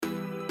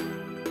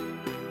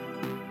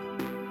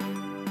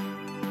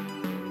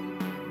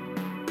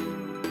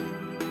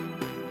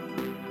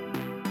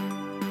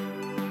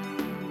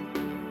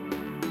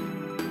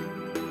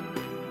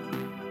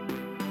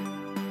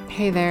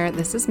Hey there,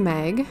 this is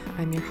Meg.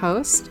 I'm your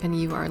host, and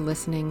you are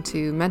listening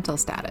to Mental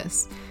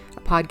Status, a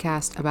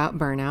podcast about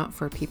burnout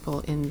for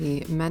people in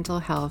the mental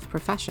health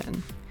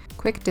profession.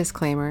 Quick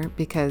disclaimer,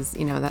 because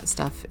that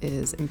stuff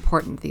is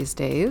important these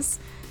days.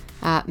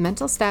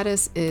 Mental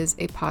Status is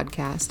a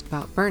podcast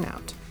about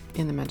burnout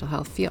in the mental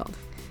health field.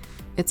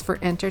 It's for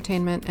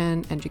entertainment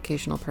and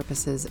educational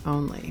purposes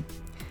only.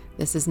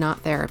 This is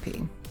not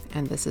therapy,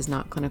 and this is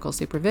not clinical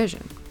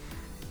supervision.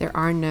 There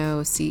are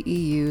no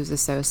CEUs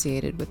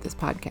associated with this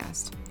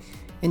podcast.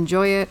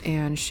 Enjoy it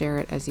and share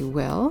it as you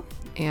will.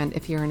 And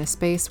if you're in a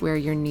space where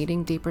you're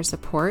needing deeper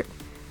support,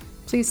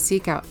 please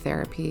seek out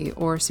therapy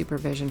or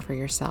supervision for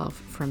yourself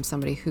from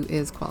somebody who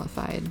is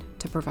qualified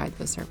to provide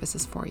those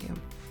services for you.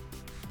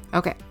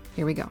 Okay,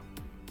 here we go.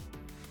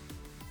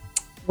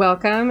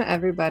 Welcome,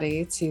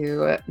 everybody,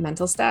 to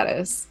Mental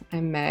Status.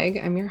 I'm Meg.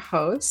 I'm your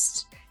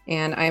host,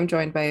 and I am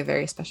joined by a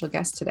very special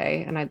guest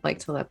today, and I'd like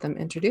to let them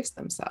introduce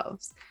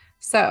themselves.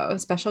 So,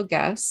 special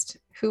guest,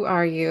 who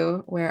are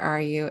you, where are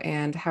you,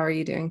 and how are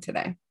you doing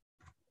today?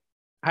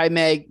 Hi,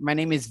 Meg. My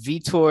name is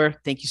Vitor.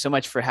 Thank you so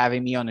much for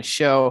having me on the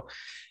show.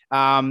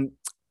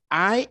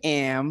 I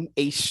am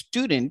a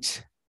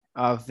student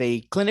of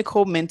a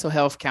clinical mental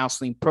health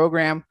counseling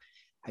program.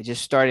 I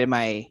just started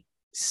my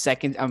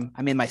second,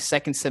 I'm in my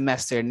second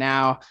semester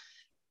now.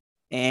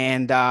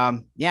 And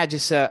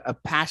just a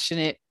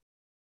passionate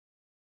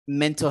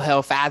mental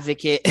health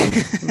advocate,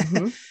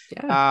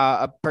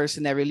 a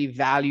person that really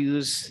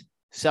values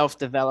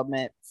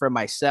self-development for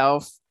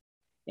myself.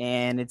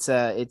 And it's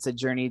a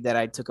journey that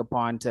I took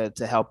upon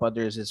to help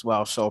others as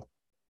well. So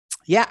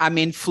yeah, I'm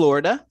in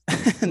Florida,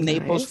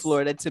 Naples,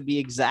 Florida, to be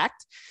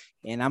exact.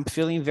 And I'm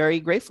feeling very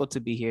grateful to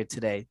be here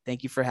today.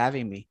 Thank you for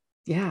having me.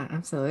 Yeah,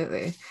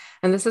 absolutely.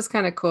 And this is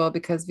kind of cool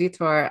because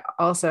Vitor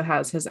also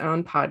has his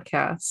own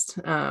podcast,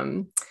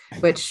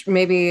 which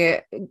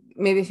maybe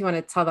if you want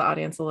to tell the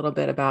audience a little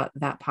bit about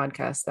that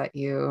podcast that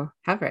you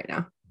have right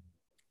now.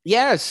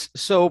 Yes.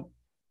 So,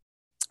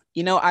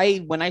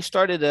 when I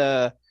started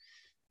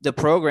the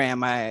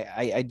program,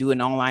 I do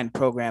an online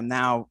program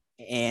now,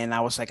 and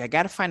I was like, I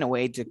got to find a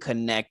way to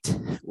connect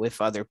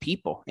with other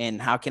people.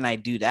 And how can I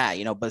do that?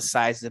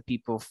 Besides the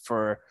people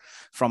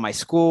from my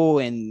school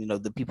and,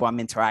 the people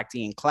I'm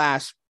interacting in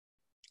class.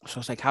 So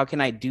it's like, how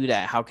can I do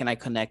that? How can I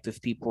connect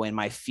with people in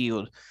my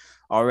field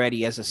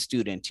already as a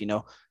student,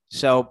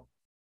 So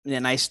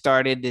then I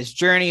started this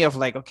journey of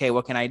like, okay,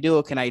 what can I do?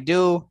 What can I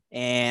do?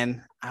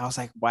 And I was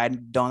like, why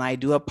don't I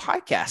do a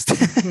podcast?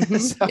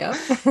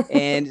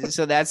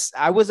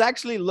 I was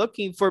actually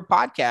looking for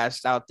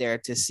podcasts out there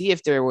to see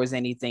if there was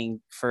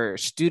anything for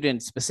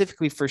students,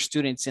 specifically for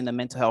students in the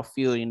mental health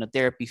field,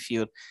 therapy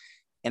field.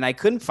 And I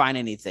couldn't find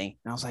anything.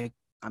 And I was like,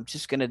 I'm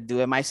just going to do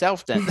it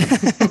myself then.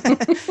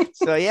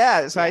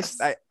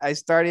 I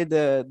started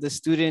the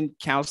Student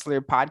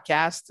Counselor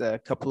podcast a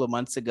couple of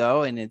months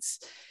ago, and it's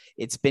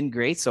been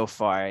great so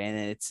far. And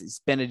it's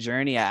been a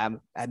journey.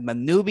 I'm a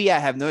newbie. I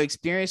have no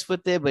experience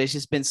with it, but it's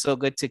just been so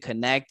good to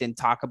connect and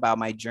talk about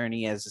my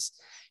journey as,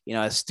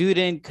 a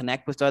student,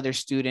 connect with other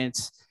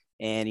students,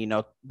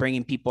 and,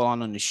 bringing people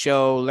on the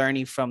show,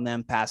 learning from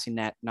them, passing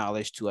that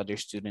knowledge to other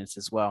students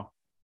as well.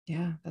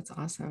 Yeah, that's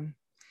awesome.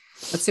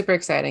 That's super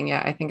exciting.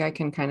 Yeah, I think I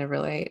can kind of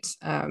relate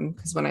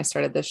because when I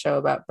started this show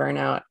about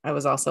burnout, I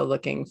was also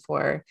looking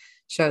for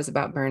shows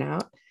about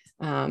burnout.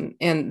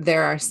 And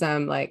there are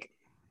some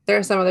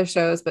other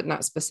shows, but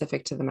not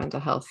specific to the mental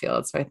health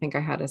field. So I think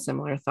I had a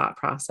similar thought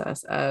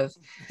process of,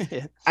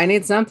 I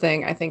need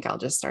something. I think I'll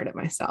just start it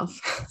myself.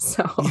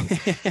 So,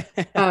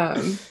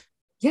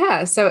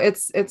 so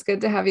it's good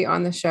to have you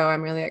on the show.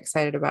 I'm really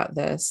excited about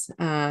this.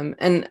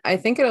 And I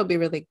think it'll be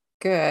really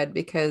good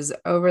because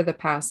over the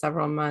past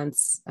several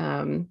months,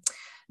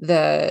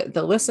 the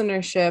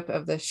listenership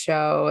of the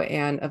show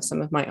and of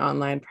some of my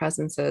online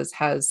presences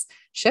has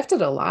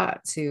shifted a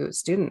lot to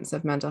students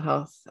of mental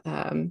health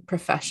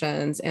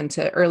professions and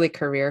to early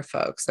career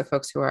folks, so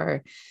folks who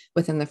are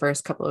within the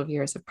first couple of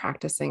years of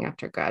practicing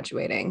after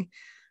graduating.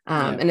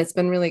 And it's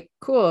been really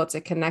cool to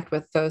connect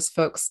with those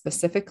folks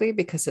specifically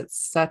because it's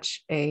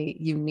such a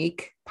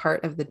unique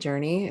part of the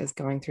journey is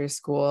going through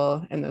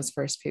school in those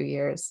first few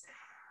years.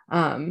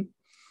 And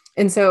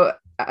so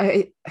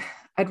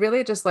I'd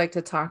really just like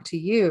to talk to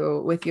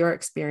you with your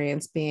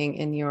experience being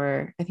in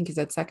your, I think you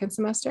said second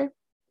semester?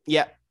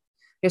 Yeah.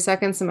 Your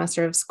second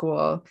semester of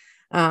school.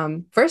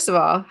 First of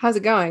all, how's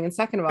it going? And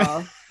second of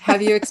all,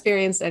 have you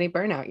experienced any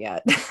burnout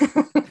yet?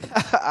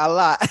 A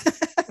lot.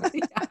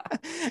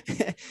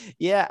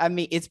 Yeah. I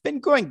mean, it's been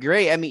going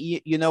great. I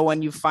mean,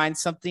 when you find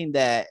something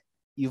that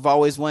you've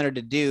always wanted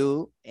to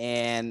do,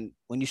 and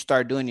when you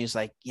start doing it, it's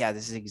like, yeah,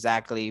 this is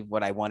exactly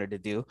what I wanted to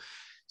do.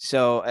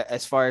 So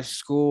as far as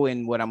school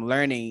and what I'm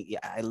learning, yeah,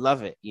 I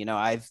love it.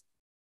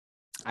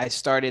 I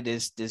started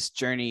this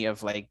journey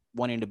of like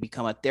wanting to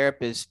become a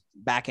therapist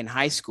back in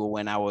high school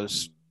when I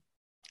was,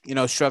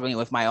 struggling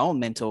with my own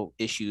mental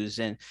issues,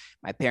 and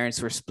my parents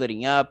were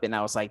splitting up, and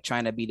I was like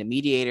trying to be the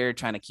mediator,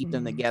 trying to keep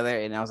them together.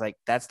 And I was like,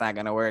 that's not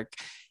going to work.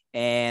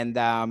 And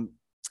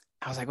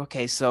I was like,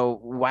 okay, so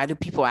why do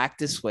people act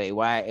this way?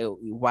 Why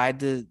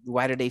do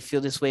they feel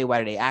this way? Why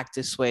do they act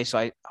this way? So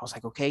I was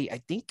like, okay,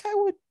 I think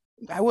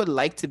I would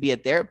like to be a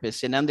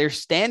therapist and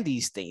understand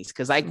these things,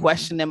 because I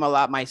question them a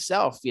lot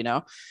myself,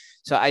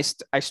 So I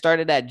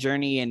started that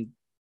journey and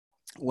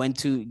went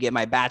to get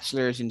my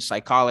bachelor's in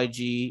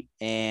psychology,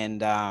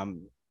 and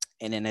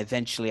then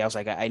eventually I was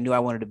like, I knew I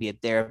wanted to be a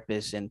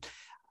therapist, and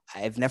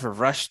I've never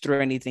rushed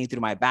through anything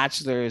through my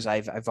bachelor's.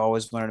 I've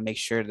always wanted to make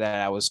sure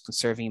that I was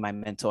conserving my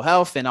mental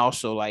health, and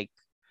also like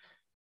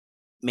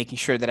making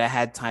sure that I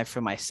had time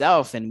for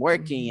myself and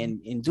working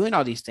and doing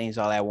all these things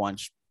all at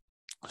once.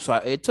 So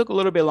it took a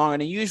little bit longer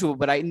than usual,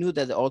 but I knew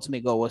that the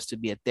ultimate goal was to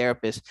be a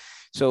therapist.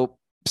 So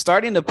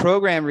starting the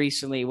program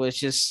recently was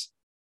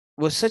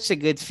such a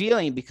good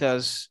feeling,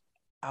 because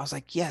I was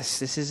like, yes,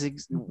 this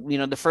is,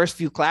 the first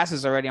few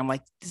classes already, I'm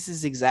like, this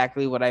is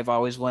exactly what I've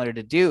always wanted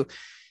to do,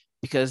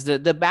 because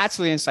the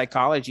bachelor in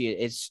psychology,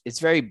 it's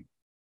very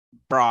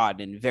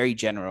broad and very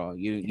general.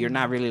 You're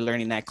not really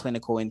learning that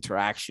clinical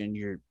interaction.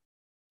 You're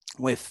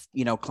with,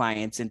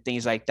 clients and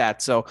things like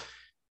that. So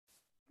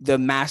the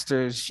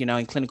master's,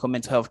 in clinical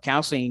mental health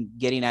counseling,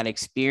 getting that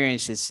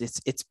experience,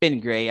 it's been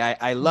great.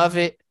 I love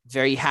it.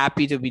 Very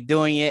happy to be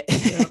doing it.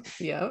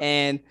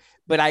 Yeah.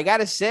 But I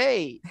gotta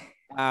say,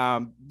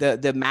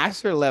 the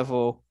master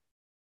level,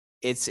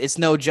 it's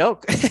no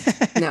joke.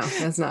 No,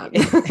 that's not.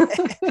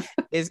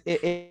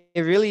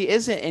 It really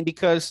isn't. And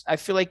because I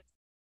feel like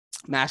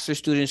master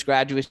students,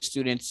 graduate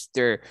students,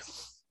 they're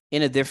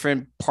in a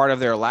different part of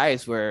their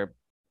lives where,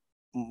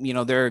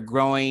 they're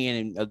growing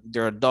and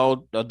they're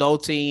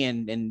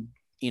adulting and,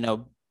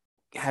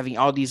 having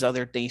all these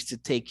other things to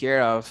take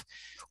care of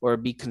or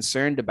be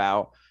concerned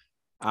about.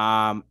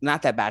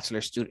 Not that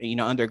bachelor student,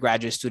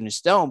 undergraduate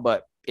students don't,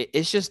 but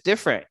it's just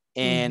different.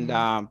 And,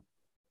 and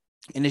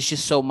it's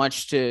just so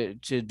much to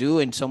do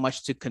and so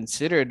much to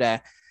consider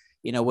that,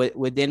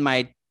 within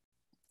my,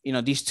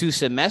 these 2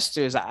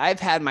 semesters, I've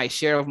had my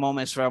share of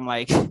moments where I'm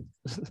like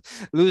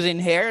losing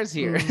hairs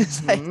here.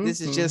 It's like, this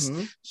is just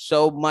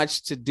so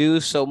much to do,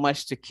 so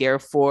much to care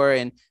for.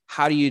 And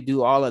how do you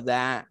do all of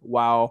that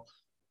while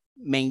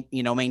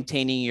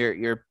maintaining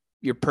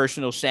your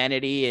personal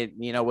sanity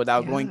and,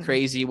 without going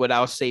crazy,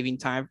 without saving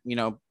time,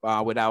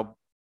 without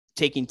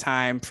taking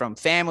time from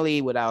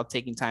family, without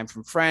taking time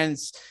from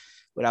friends,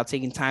 without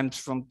taking time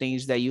from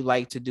things that you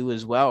like to do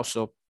as well.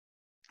 So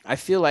I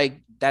feel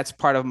like that's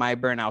part of my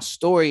burnout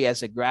story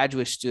as a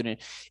graduate student.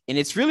 And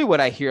it's really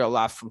what I hear a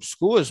lot from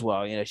school as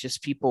well. It's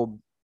just people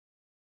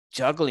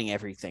juggling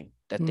everything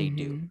that they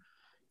do,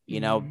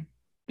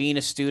 being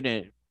a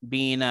student,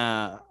 being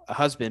a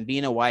husband,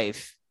 being a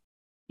wife,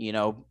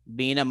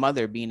 being a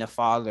mother, being a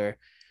father.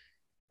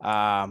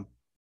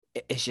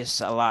 It's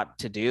just a lot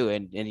to do.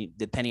 And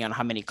depending on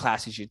how many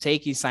classes you're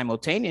taking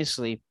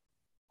simultaneously,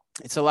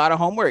 it's a lot of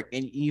homework,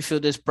 and you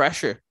feel this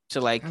pressure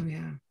to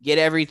get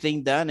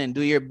everything done and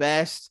do your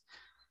best.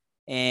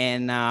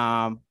 And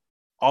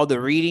all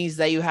the readings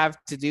that you have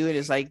to do,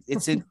 it's like,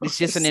 it's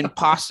just an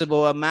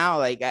impossible amount.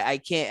 Like I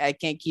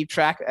can't keep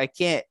track.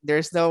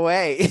 There's no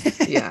way.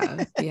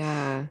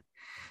 Yeah.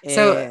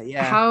 So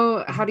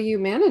how do you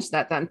manage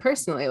that then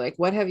personally? Like,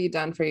 what have you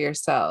done for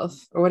yourself,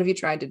 or what have you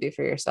tried to do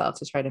for yourself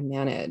to try to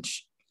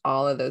manage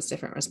all of those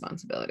different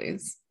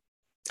responsibilities?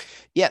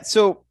 Yeah.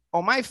 So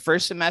on my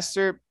first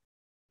semester,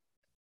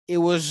 it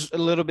was a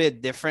little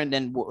bit different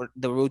than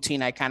the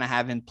routine I kind of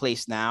have in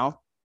place now,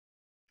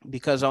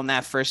 because on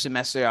that first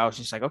semester, I was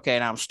just like, okay,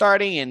 now I'm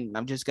starting and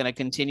I'm just going to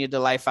continue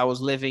the life I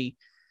was living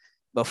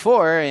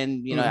before.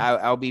 And,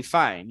 I'll be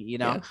fine,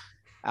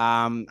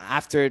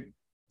 After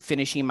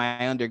finishing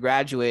my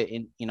undergraduate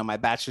in, my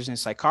bachelor's in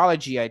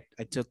psychology, I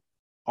took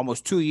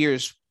almost 2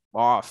 years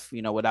off,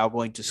 without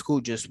going to school,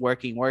 just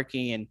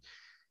working.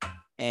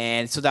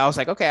 And so that was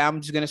like, okay, I'm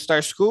just going to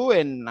start school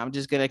and I'm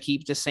just going to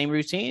keep the same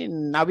routine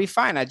and I'll be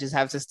fine. I just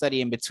have to study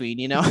in between,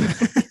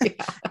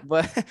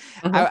 But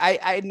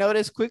I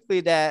noticed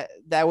quickly that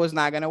was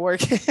not going to work.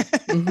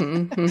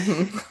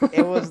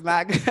 It was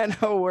not going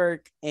to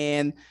work.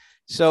 And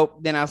so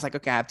then I was like,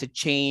 okay, I have to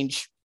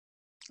change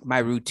my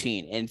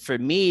routine. And for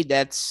me,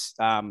 that's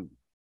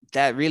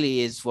that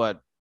really is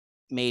what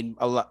made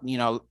a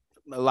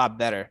lot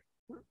better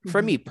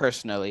for me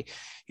personally,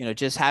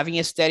 just having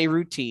a steady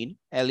routine,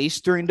 at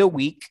least during the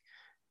week,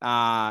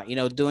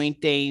 doing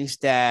things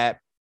that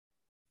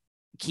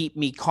keep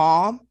me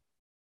calm,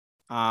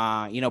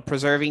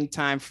 preserving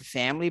time for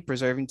family,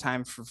 preserving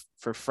time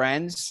for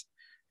friends,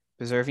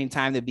 preserving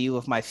time to be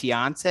with my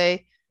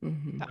fiance.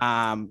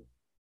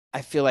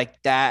 I feel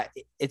like that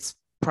it's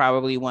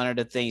probably one of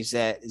the things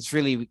that has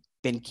really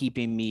been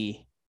keeping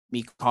me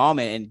calm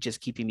and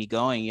just keeping me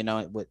going,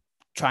 with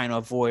trying to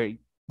avoid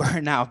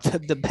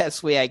burnout the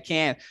best way I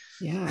can.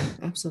 Yeah,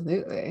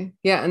 absolutely.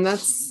 Yeah. And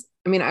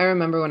I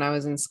remember when I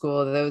was in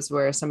school, those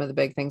were some of the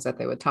big things that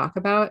they would talk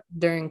about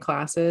during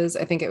classes.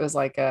 I think it was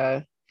like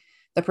the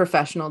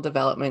professional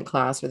development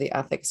class or the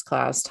ethics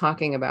class,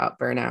 talking about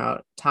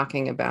burnout,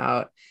 talking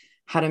about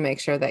how to make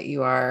sure that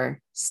you are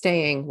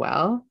staying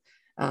well,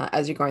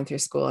 as you're going through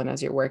school and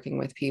as you're working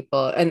with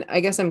people. And I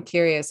guess I'm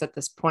curious at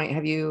this point,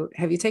 have you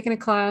taken a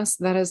class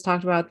that has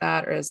talked about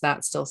that, or is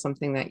that still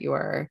something that you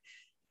are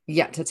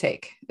yet to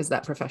take? Is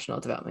that professional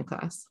development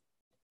class?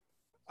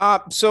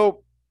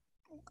 So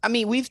I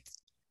mean,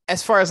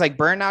 as far as like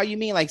burnout, you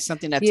mean like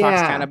something that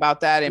talks kind Yeah. of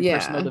about that in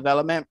personal Yeah.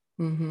 development?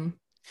 Mm-hmm.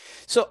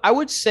 So I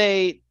would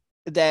say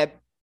that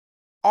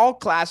all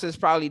classes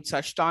probably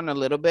touched on a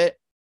little bit.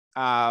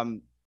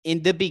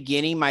 In the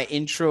beginning, my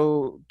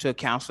intro to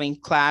counseling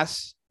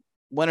class,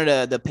 one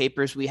of the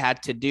papers we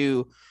had to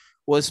do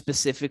was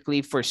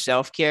specifically for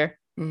self-care,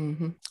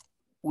 Mm-hmm.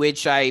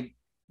 which I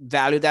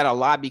value that a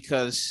lot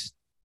because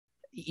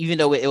even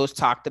though it was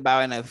talked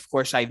about, and of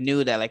course I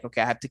knew that like,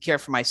 okay, I have to care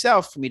for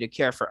myself for me to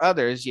care for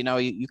others,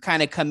 you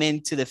kind of come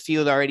into the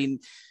field already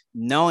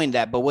knowing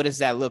that, but what does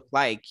that look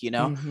like,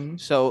 Mm-hmm.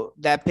 So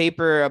that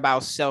paper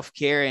about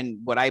self-care and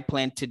what I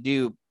plan to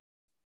do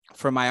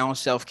for my own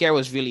self-care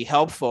was really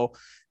helpful.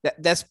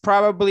 That's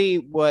probably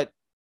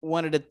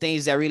one of the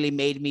things that really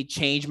made me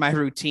change my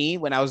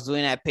routine when I was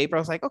doing that paper. I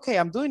was like, okay,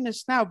 I'm doing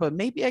this now, but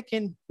maybe I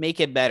can make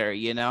it better,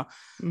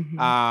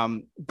 Mm-hmm.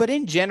 But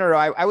in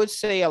general, I would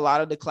say a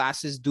lot of the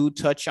classes do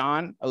touch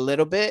on a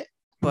little bit,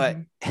 but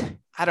Mm-hmm.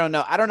 I don't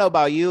know. I don't know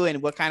about you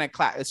and what kind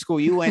of school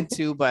you went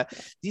to, but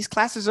these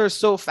classes are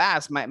so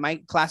fast.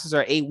 My classes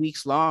are 8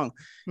 weeks long,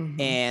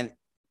 Mm-hmm. and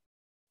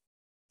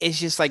it's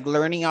just like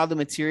learning all the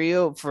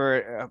material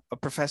for a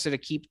professor to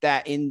keep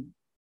that in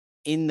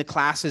the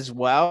class as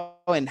well,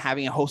 and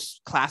having a whole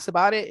class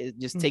about it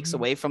just takes Mm-hmm.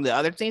 away from the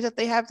other things that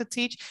they have to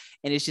teach,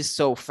 and it's just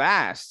so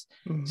fast.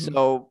 Mm-hmm.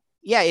 So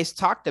yeah, it's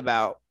talked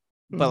about,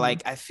 but Mm-hmm.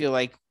 like I feel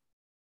like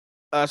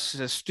us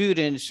as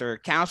students or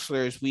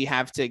counselors, we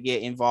have to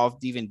get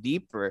involved even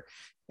deeper.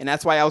 And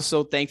that's why I was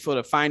so thankful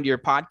to find your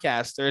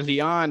podcast early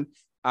on.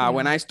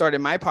 When Yeah. I started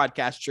my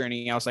podcast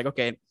journey, I was like,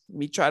 okay, let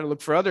me try to look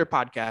for other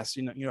podcasts,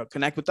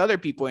 connect with other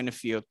people in the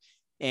field.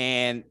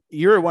 And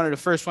you're one of the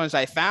first ones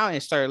I found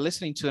and started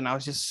listening to. And I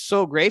was just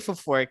so grateful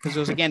for it because it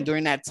was, again,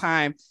 during that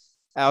time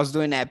I was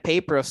doing that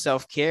paper of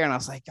self-care. And I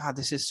was like, God,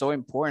 this is so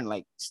important.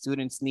 Like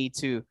students need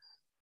to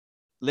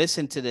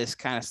listen to this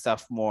kind of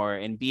stuff more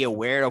and be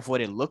aware of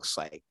what it looks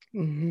like.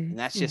 Mm-hmm. And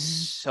that's Mm-hmm.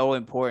 just so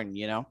important.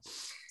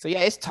 So yeah,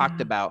 it's talked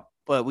Yeah. about,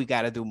 but we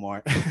got to do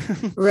more.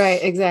 Right,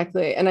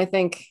 exactly. And I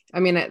think, I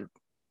mean,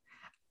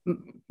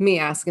 me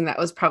asking that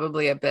was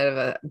probably a bit of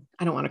a,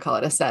 I don't want to call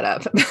it a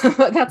setup,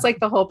 but that's like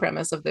the whole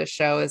premise of this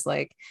show is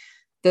like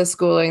the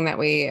schooling that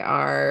we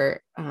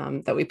are,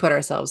 that we put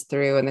ourselves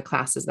through and the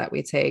classes that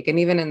we take. And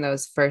even in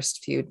those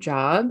first few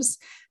jobs,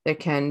 there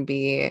can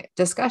be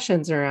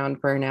discussions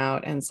around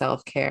burnout and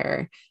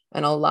self-care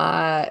and a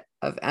lot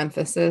of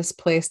emphasis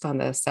placed on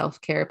the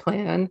self-care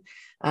plan,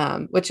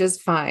 which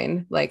is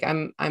fine. Like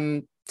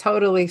I'm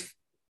totally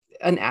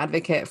an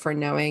advocate for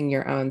knowing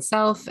your own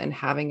self and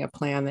having a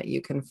plan that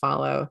you can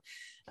follow.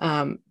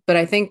 But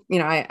I think,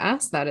 I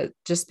asked that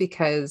just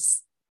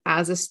because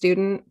as a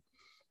student,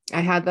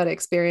 I had that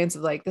experience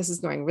of like, this is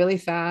going really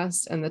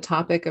fast. And the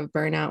topic of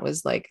burnout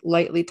was like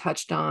lightly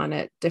touched on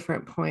at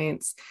different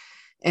points.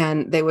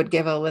 And they would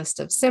give a list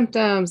of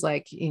symptoms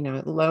like,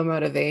 low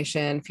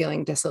motivation,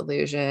 feeling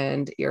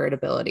disillusioned,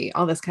 irritability,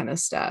 all this kind of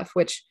stuff,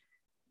 which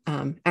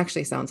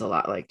actually sounds a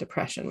lot like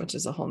depression, which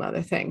is a whole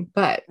nother thing.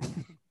 But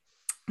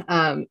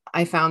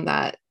I found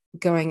that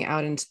going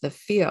out into the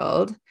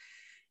field,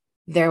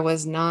 there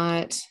was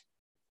not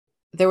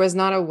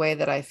a way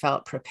that I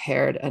felt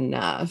prepared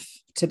enough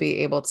to be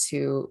able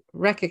to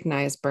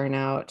recognize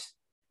burnout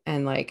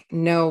and like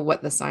know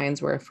what the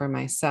signs were for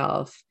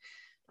myself,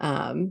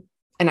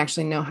 and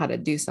actually know how to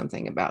do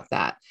something about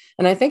that.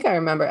 And I think I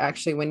remember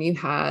actually when you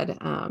had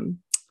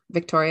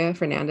Victoria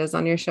Fernandez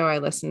on your show, I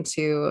listened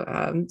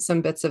to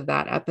some bits of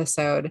that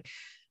episode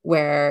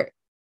where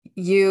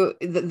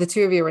the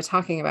two of you were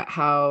talking about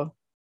how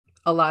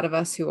a lot of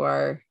us who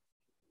are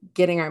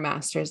getting our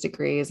master's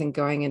degrees and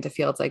going into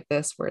fields like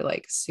this, we're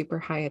like super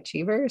high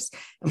achievers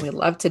and we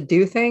love to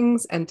do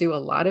things and do a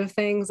lot of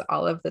things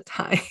all of the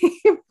time.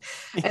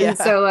 And Yeah.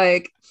 so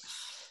like,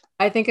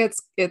 I think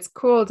it's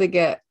cool to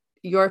get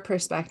your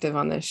perspective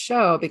on this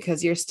show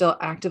because you're still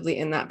actively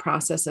in that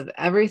process of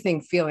everything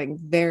feeling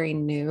very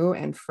new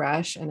and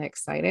fresh and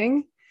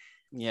exciting.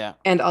 Yeah.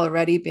 And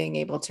already being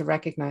able to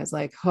recognize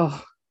like,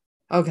 oh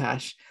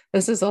gosh,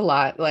 this is a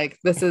lot. Like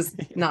this is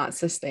not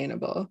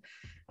sustainable.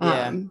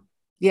 Yeah.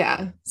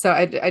 Yeah. So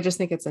I just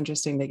think it's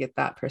interesting to get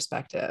that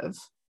perspective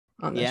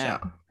on the Yeah.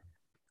 show.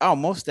 Oh,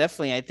 most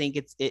definitely. I think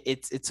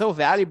it's so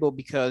valuable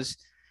because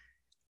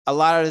a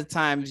lot of the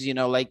times,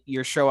 like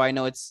your show, I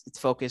know it's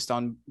focused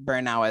on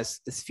burnout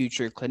as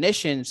future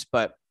clinicians,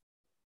 but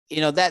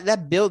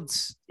that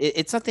builds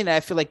it's something that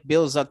I feel like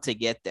builds up to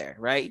get there,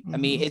 right? I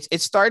mean,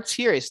 it starts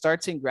here. It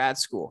starts in grad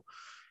school.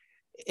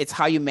 It's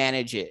how you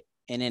manage it,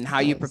 and then how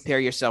you prepare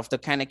yourself, the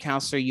kind of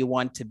counselor you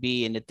want to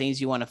be, and the things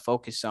you want to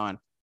focus on.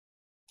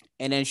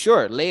 And then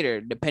sure, later,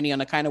 depending on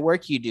the kind of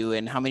work you do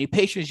and how many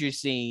patients you're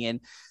seeing and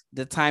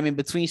the time in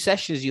between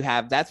sessions you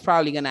have, that's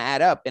probably going to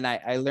add up. And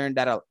I learned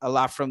that a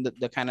lot from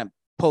the kind of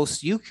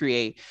posts you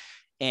create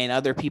and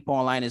other people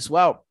online as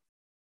well.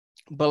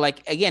 but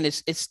like, again,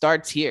 it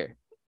starts here,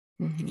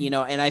 Mm-hmm. you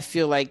know, and I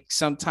feel like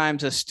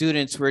sometimes as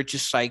students, we're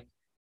just like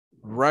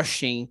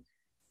rushing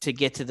to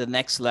get to the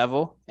next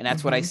level. And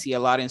that's what I Mm-hmm. see a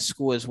lot in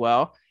school as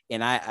well.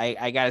 And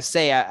I gotta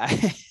say,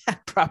 I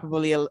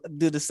probably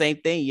do the same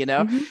thing, you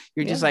know, Mm-hmm.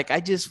 you're just Yeah. like, I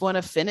just want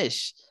to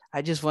finish.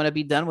 I just want to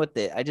be done with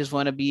it. I just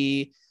want to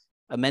be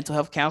a mental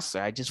health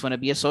counselor. I just want to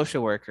be a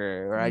social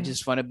worker, or I Yeah.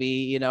 just want to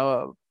be, you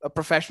know, a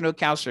professional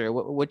counselor,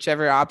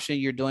 whichever option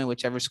you're doing,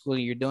 whichever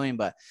schooling you're doing.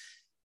 But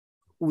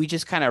we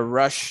just kind of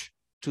rush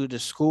to the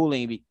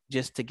schooling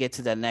just to get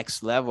to the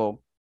next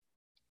level.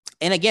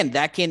 And again,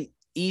 that can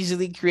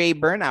easily create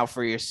burnout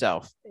for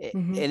yourself.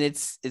 Mm-hmm. And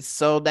it's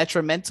so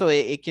detrimental.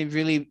 It can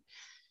really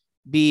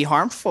be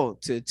harmful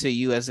to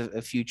you as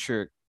a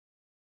future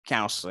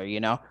counselor, you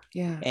know?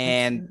 Yeah,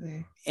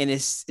 And absolutely.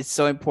 it's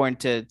so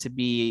important to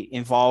be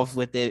involved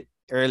with it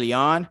early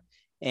on.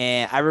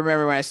 And I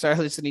remember when I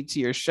started listening to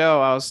your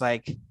show, I was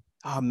like,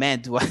 oh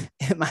man,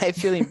 am I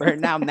feeling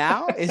burnt out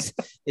now? Is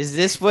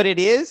this what it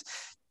is?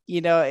 You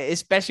know,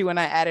 especially when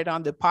I added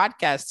on the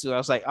podcast too, I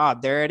was like, oh,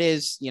 there it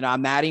is. You know,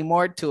 I'm adding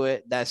more to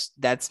it.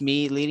 That's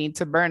me leading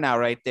to burnout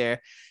right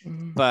there.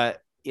 Mm-hmm.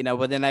 But you know,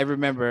 but then I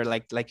remember,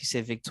 like you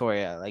said,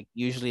 Victoria, like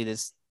usually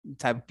this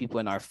type of people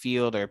in our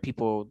field, or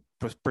people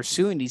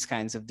pursuing these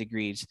kinds of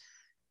degrees,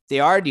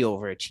 they are the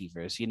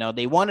overachievers. You know,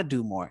 they want to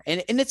do more,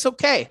 and it's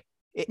okay.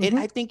 Mm-hmm.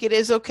 I think it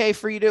is okay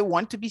for you to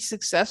want to be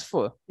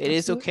successful. It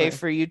is okay Absolutely.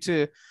 for you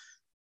to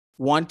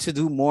want to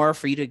do more,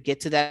 for you to get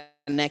to that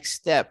next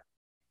step.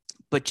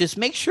 But just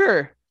make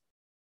sure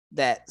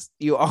that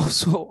you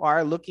also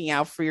are looking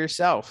out for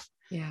yourself,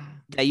 Yeah.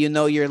 that you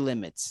know your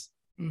limits.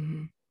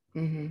 Mm-hmm.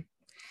 Mm-hmm.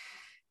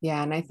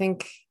 Yeah. And I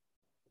think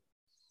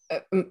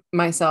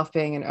myself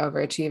being an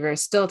overachiever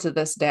still to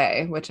this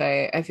day, which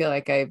I feel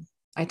like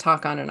I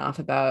talk on and off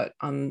about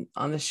on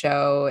the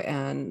show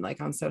and like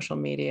on social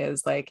media,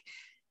 is like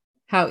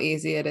how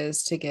easy it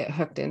is to get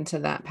hooked into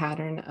that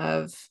pattern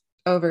of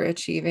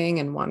overachieving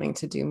and wanting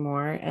to do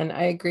more. And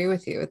I agree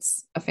with you.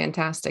 It's a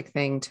fantastic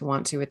thing to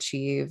want to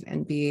achieve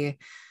and be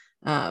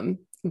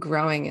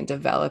growing and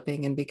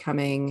developing and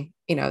becoming,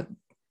 you know,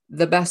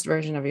 the best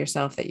version of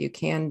yourself that you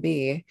can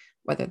be,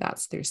 whether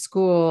that's through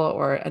school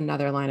or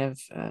another line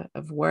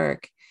of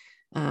work.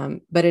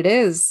 But it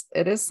is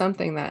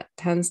something that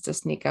tends to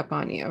sneak up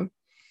on you.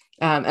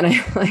 And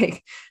I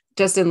like,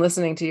 just in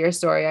listening to your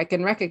story, I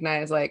can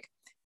recognize, like,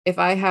 if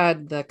I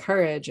had the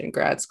courage in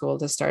grad school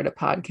to start a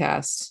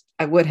podcast,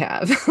 I would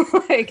have.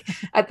 Like,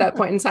 at that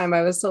point in time,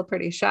 I was still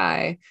pretty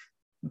shy,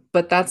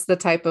 but that's the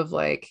type of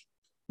like,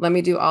 let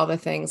me do all the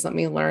things, let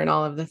me learn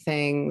all of the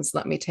things,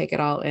 let me take it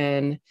all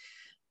in.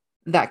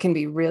 That can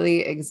be really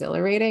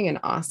exhilarating and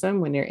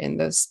awesome when you're in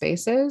those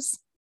spaces.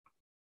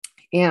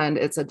 And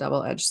it's a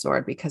double-edged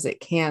sword because it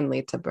can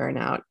lead to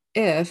burnout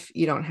if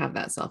you don't have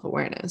that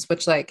self-awareness,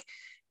 which, like,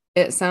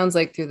 it sounds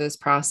like through this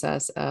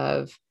process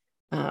of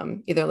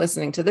either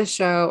listening to this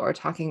show or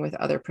talking with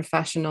other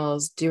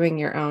professionals, doing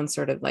your own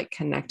sort of like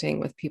connecting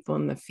with people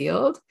in the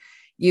field,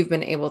 you've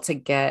been able to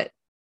get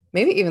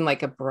maybe even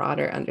like a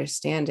broader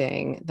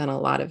understanding than a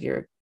lot of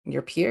your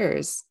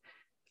peers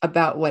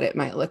about what it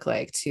might look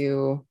like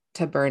to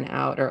burn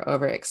out or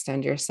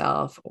overextend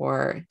yourself,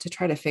 or to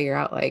try to figure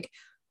out like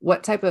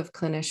what type of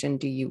clinician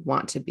do you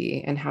want to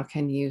be and how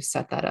can you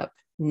set that up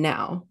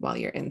now while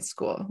you're in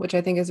school, which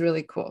I think is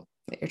really cool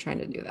that you're trying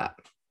to do that.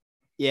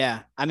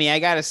 Yeah. I mean, I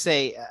got to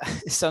say,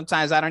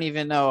 sometimes I don't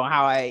even know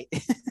how I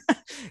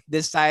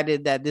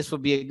decided that this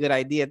would be a good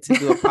idea to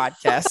do a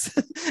podcast.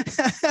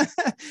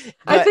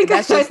 I But think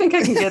that's I just, think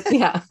I can get,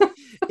 yeah.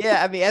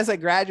 yeah. I mean, as a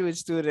graduate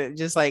student,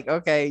 just like,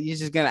 okay, you're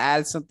just going to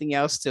add something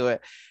else to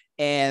it.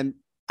 And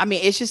I mean,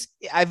 it's just,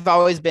 I've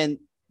always been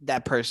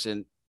that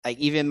person. Like,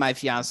 even my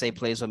fiance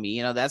plays with me,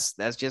 you know, that's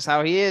just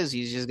how he is.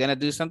 He's just going to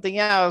do something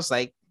else.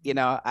 Like, you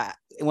know,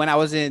 when I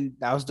was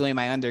doing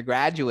my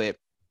undergraduate,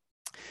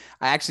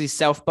 I actually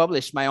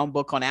self-published my own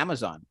book on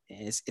Amazon.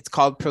 It's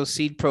called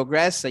Proceed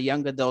Progress, a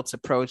young adult's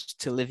approach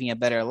to living a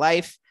better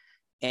life.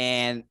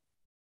 And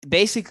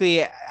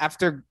basically,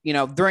 after, you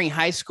know, during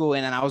high school,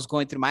 and then I was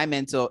going through my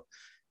mental,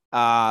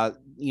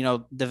 you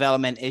know,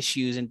 development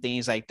issues and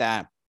things like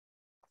that,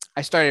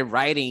 I started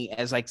writing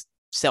as like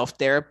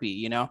self-therapy,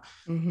 you know,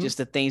 Mm-hmm. just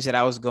the things that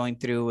I was going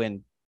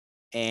through,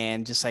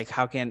 and just like,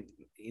 how can,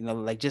 you know,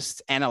 like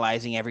just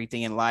analyzing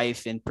everything in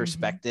life and Mm-hmm.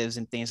 perspectives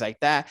and things like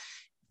that,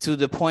 to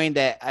the point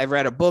that I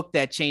read a book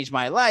that changed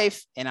my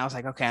life. And I was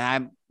like, okay,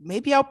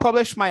 maybe I'll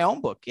publish my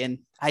own book. And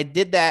I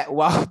did that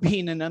while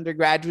being an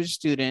undergraduate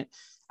student.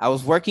 I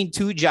was working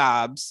 2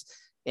 jobs,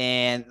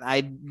 and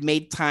I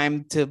made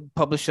time to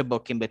publish a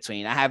book in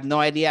between. I have no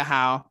idea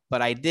how,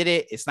 but I did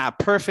it. It's not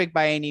perfect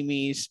by any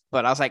means,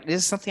 but I was like, this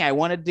is something I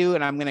want to do,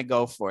 and I'm going to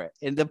go for it.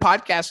 And the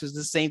podcast was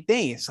the same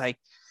thing. It's like,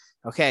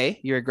 okay,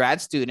 you're a grad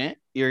student,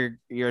 you're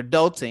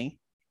adulting,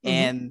 Mm-hmm.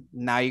 and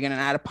now you're going to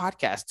add a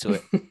podcast to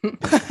it.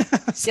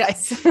 It's like,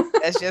 Yes.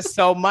 that's just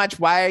so much.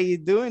 Why are you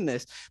doing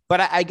this?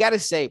 But I got to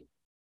say,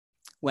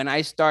 when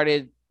I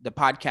started the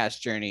podcast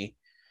journey,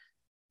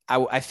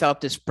 I felt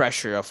this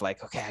pressure of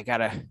like, okay, I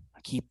gotta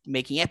keep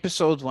making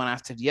episodes one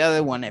after the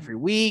other, one every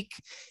week,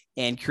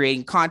 and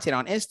creating content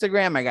on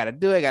Instagram. I got to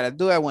do it.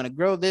 I want to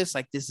grow this.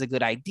 Like, this is a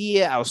good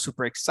idea. I was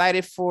super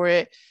excited for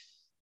it.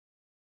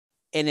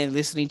 And then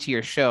listening to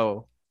your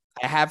show,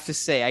 I have to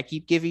say, I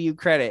keep giving you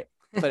credit,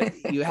 but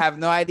you have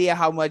no idea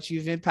how much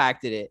you've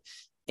impacted it.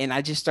 And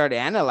I just started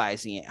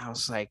analyzing it. I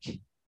was like,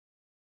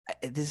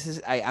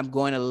 I'm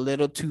going a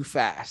little too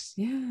fast.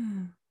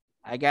 Yeah.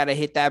 I got to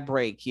hit that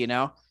break, you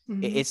know?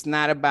 Mm-hmm. It's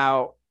not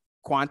about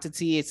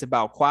quantity. It's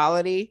about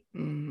quality.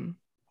 Mm-hmm.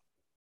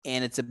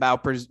 And it's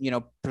about,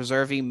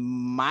 preserving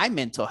my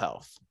mental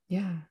health.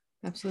 Yeah,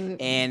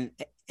 absolutely. And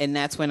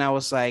that's when I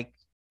was like,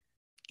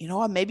 you know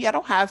what? Maybe I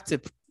don't have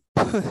to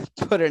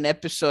put an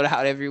episode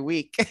out every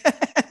week.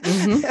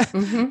 Mm-hmm,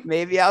 mm-hmm,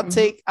 Maybe I'll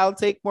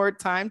take more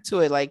time to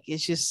it. Like,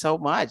 it's just so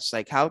much.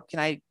 Like, how can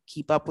I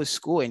keep up with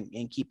school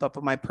and keep up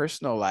with my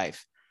personal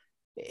life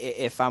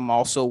if I'm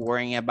also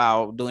worrying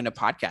about doing a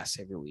podcast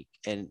every week?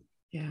 And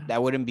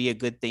that wouldn't be a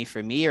good thing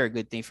for me or a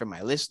good thing for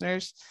my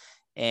listeners.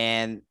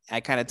 And I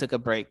kind of took a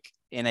break.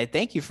 And I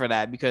thank you for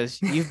that, because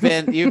you've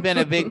been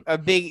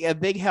a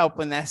big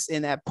help in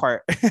that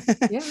part.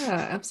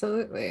 Yeah,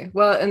 absolutely.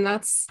 Well, and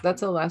that's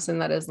a lesson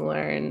that is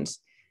learned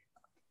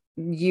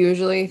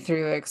usually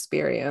through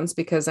experience,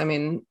 because I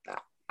mean,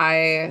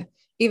 I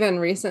even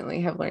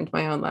recently have learned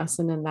my own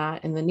lesson in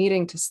the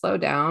needing to slow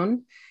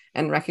down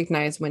and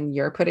recognize when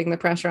you're putting the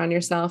pressure on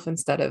yourself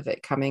instead of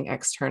it coming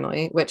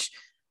externally, which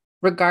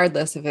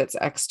regardless if it's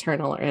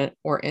external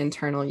or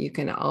internal, you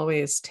can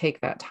always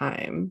take that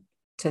time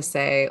to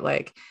say,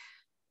 like,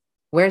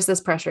 where's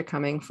this pressure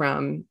coming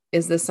from?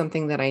 Is this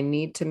something that I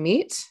need to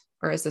meet,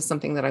 or is this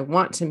something that I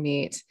want to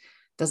meet?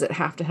 Does it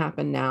have to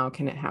happen now?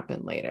 Can it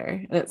happen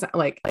later? And it's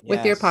like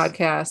with your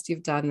podcast,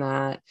 you've done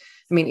that.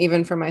 I mean,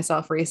 even for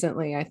myself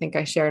recently, I think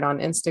I shared on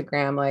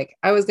Instagram, like,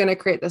 I was going to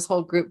create this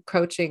whole group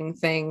coaching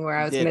thing where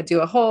I was going to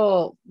do a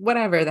whole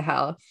whatever the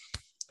hell.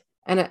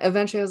 And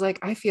eventually I was like,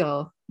 I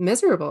feel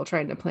miserable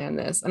trying to plan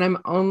this, and I'm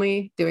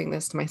only doing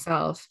this to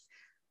myself.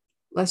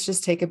 Let's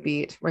just take a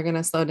beat. We're going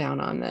to slow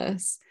down on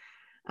this.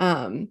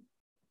 And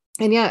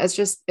yeah,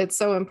 it's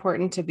so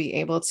important to be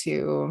able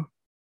to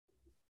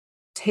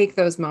take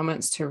those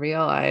moments to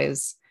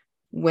realize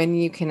when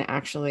you can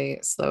actually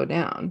slow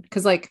down.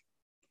 Because, like,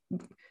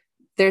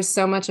 there's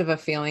so much of a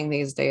feeling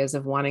these days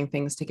of wanting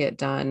things to get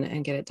done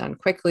and get it done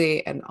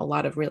quickly, and a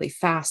lot of really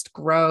fast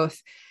growth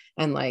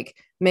and like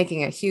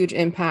making a huge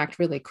impact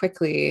really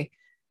quickly.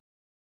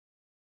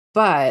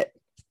 But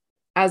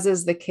as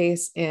is the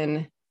case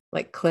in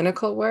like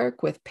clinical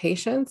work with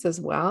patients as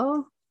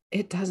well,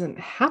 it doesn't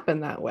happen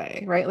that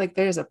way, right? Like,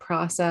 there's a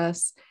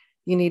process.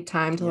 You need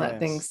time to let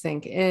things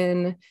sink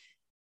in.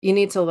 You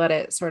need to let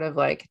it sort of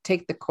like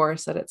take the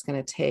course that it's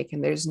going to take.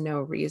 And there's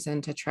no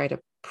reason to try to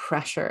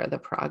pressure the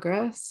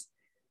progress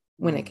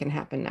when it can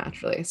happen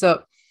naturally.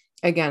 So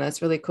again,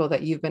 it's really cool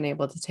that you've been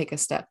able to take a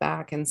step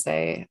back and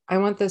say, I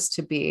want this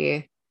to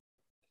be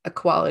a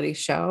quality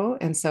show.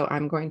 And so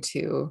I'm going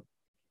to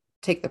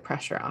take the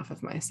pressure off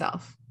of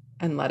myself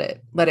and let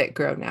it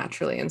grow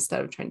naturally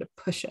instead of trying to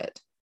push it.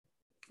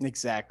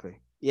 Exactly.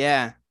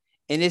 Yeah.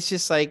 And it's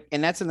just like,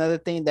 and that's another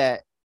thing,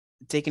 that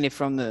taking it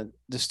from the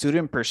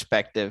student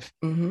perspective,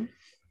 mm-hmm.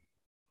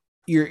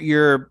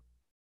 you're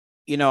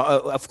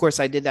of course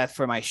I did that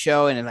for my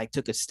show and then like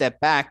took a step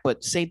back,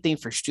 but same thing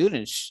for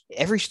students.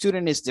 Every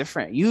student is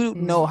different. You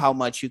mm-hmm. know how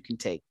much you can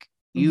take.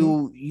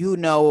 Mm-hmm. You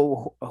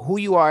know who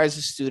you are as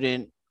a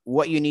student,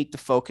 what you need to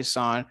focus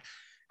on,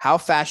 how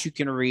fast you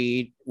can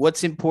read,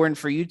 what's important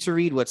for you to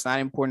read, what's not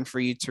important for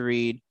you to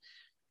read,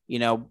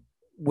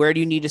 where do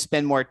you need to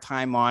spend more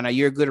time on? Are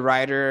you a good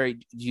writer?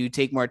 Do you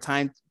take more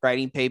time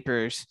writing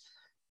papers?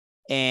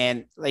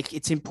 And like,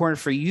 it's important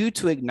for you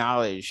to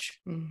acknowledge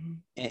mm-hmm.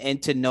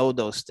 and to know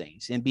those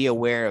things and be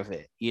aware of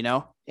it,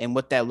 and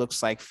what that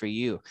looks like for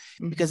you.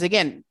 Mm-hmm. Because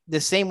again,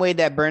 the same way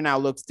that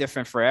burnout looks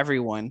different for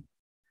everyone,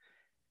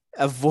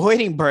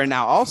 avoiding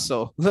burnout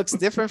also looks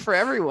different for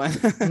everyone.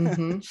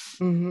 mm-hmm.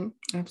 Mm-hmm.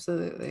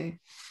 Absolutely.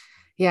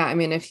 Yeah. I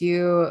mean, if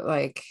you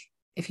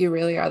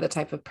really are the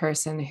type of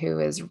person who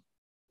is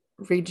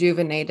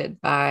rejuvenated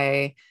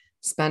by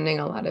spending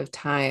a lot of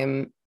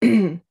time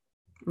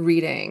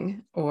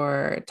reading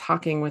or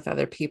talking with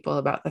other people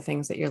about the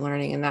things that you're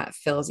learning, and that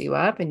fills you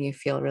up and you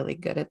feel really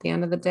good at the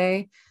end of the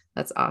day,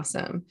 that's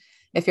awesome.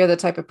 If you're the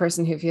type of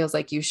person who feels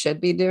like you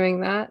should be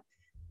doing that,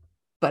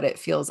 but it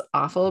feels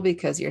awful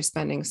because you're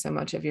spending so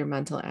much of your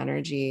mental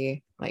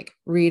energy like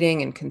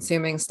reading and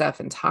consuming stuff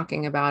and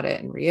talking about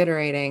it and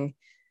reiterating,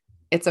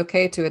 it's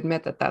okay to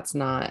admit that that's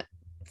not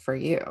for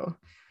you.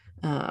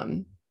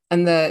 And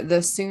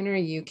the sooner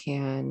you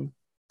can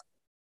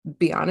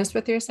be honest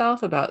with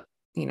yourself about,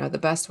 the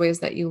best ways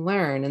that you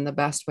learn and the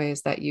best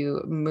ways that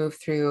you move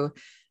through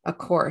a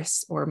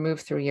course or move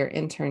through your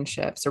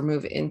internships or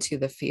move into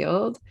the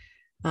field,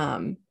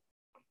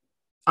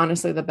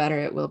 honestly, the better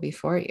it will be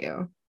for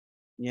you.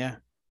 Yeah.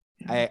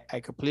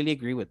 I completely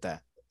agree with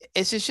that.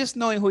 It's just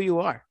knowing who you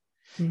are.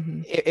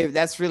 Mm-hmm. If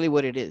that's really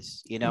what it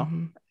is,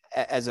 mm-hmm.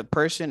 as a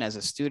person, as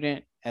a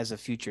student, as a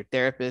future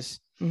therapist,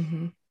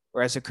 mm-hmm.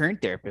 or as a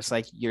current therapist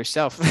like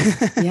yourself.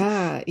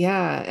 Yeah.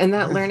 Yeah. And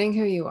that learning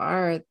who you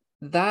are,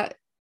 that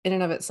in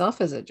and of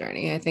itself is a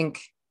journey. I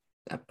think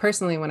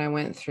personally, when I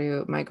went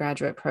through my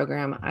graduate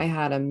program, I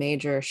had a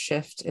major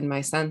shift in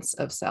my sense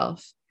of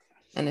self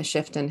and a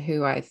shift in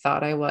who I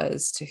thought I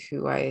was to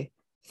who I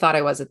thought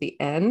I was at the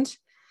end.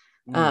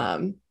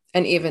 Mm,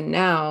 And even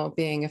now,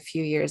 being a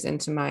few years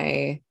into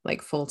my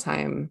like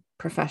full-time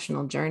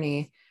professional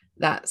journey,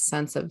 that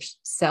sense of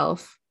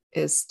self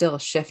is still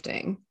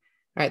shifting.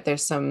 Right.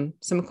 There's some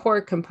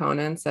core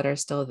components that are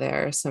still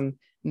there, some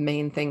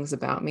main things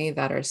about me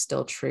that are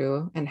still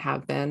true and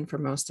have been for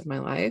most of my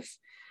life.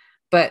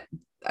 But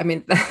I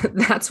mean,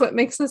 that's what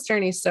makes this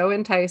journey so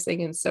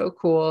enticing and so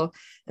cool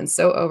and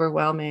so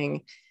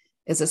overwhelming,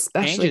 is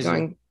especially changes you.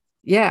 going,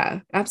 yeah,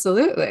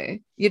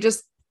 absolutely.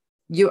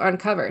 You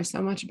uncover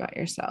so much about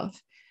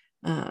yourself.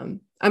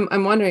 I'm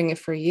wondering if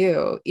for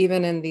you,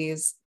 even in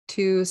these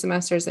 2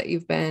 semesters that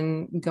you've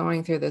been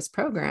going through this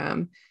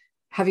program,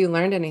 have you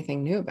learned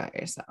anything new about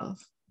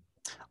yourself?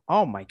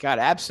 Oh my God,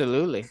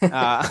 absolutely.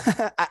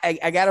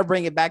 I got to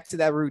bring it back to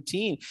that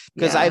routine,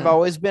 because I've Yeah.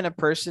 always been a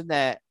person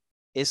that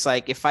it's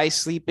like, if I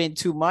sleep in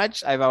too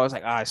much, I've always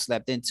like, oh, I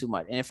slept in too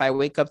much. And if I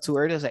wake up too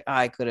early, it's like, oh,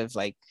 I could have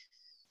like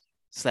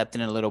slept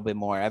in a little bit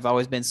more. I've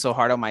always been so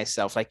hard on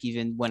myself. Like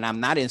even when I'm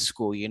not in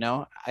school,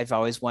 I've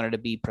always wanted to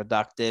be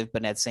productive,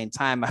 but at the same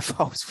time, I've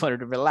always wanted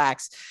to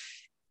relax.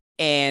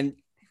 And,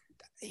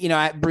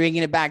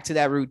 bringing it back to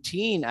that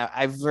routine,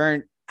 I've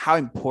learned how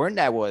important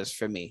that was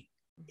for me.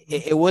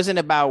 It wasn't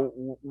about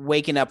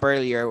waking up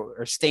earlier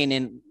or staying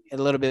in a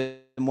little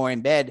bit more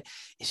in bed.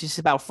 It's just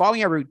about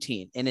following a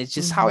routine. And it's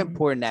just how Mm-hmm.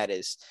 important that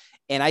is.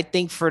 And I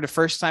think for the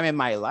first time in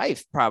my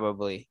life,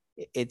 probably,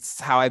 it's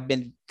how I've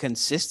been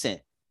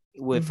consistent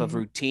with a Mm-hmm.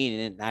 routine.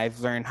 And I've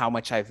learned how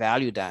much I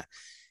value that.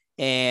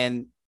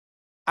 And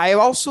I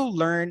also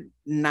learned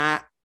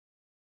not,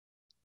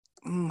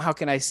 how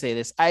can I say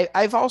this?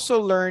 I've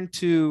also learned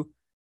to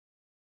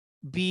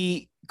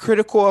be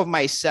critical of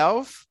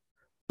myself,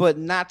 but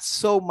not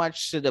so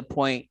much to the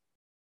point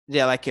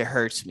that like it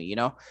hurts me, in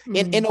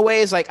Mm-hmm. a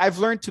way. It's like I've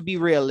learned to be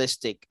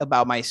realistic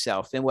about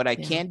myself and what I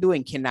Yeah. can do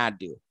and cannot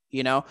do.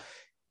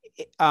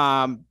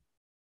 um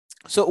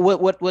so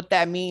what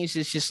that means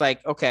is just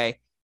like, okay,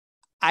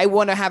 I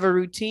want to have a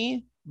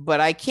routine,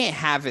 but I can't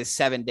have it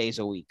 7 days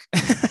a week.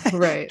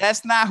 Right.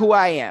 That's not who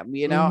I am.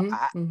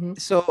 Mm-hmm. Mm-hmm.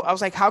 So I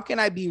was like, how can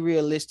I be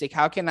realistic?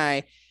 How can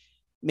I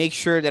make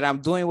sure that I'm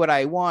doing what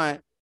I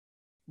want,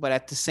 but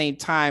at the same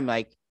time,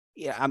 like,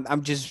 yeah,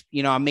 I'm just,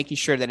 I'm making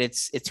sure that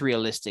it's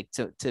realistic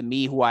to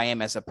me, who I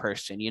am as a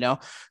person.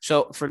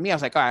 So for me, I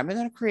was like, all right, I'm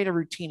going to create a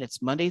routine.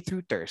 It's Monday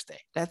through Thursday.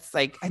 That's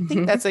like, I think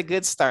Mm-hmm. that's a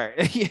good start.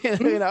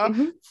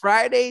 Mm-hmm.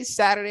 Friday,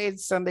 Saturday, and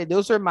Sunday,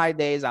 those are my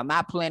days. I'm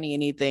not planning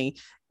anything.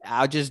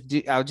 I'll just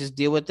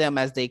deal with them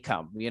as they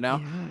come. Yeah.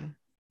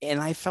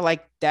 And I felt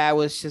like that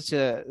was just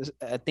a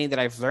thing that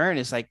I've learned,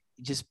 is like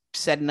just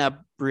setting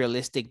up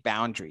realistic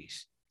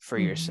boundaries for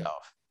Mm-hmm.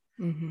 yourself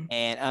Mm-hmm.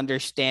 and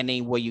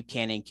understanding what you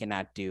can and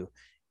cannot do.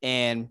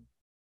 And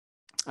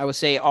I would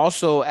say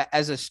also,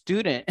 as a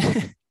student,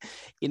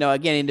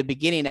 again, in the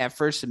beginning, that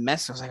first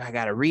semester, I was like, I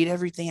got to read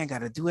everything. I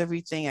got to do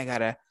everything. I got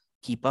to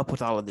keep up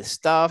with all of this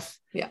stuff.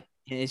 Yeah.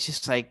 And it's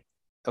just like,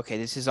 okay,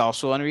 this is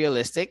also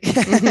unrealistic.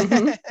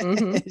 Mm-hmm.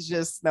 Mm-hmm. It's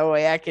just no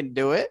way I can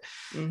do it.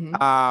 Mm-hmm.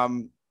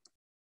 Um,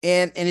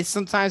 and it's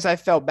sometimes I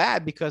felt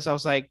bad, because I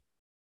was like,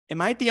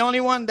 am I the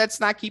only one that's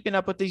not keeping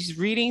up with these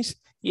readings?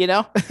 You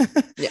know,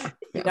 Yeah.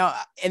 you Yeah. know,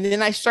 and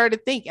then I started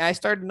to think, and I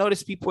started to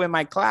notice people in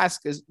my class,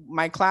 because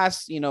my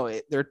class,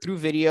 they're through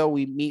video.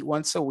 We meet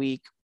once a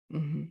week.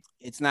 Mm-hmm.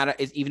 It's not,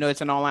 even though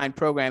it's an online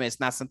program, it's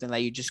not something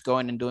that you just go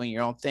in and doing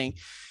your own thing.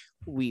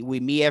 We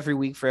meet every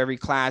week for every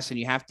class, and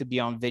you have to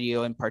be on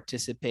video and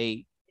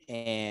participate.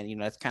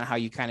 And, that's kind of how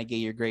you kind of get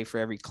your grade for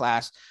every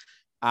class.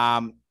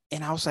 And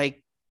I was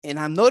like, and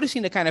I'm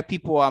noticing the kind of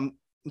people I'm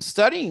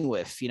studying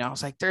with. I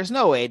was like, there's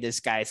no way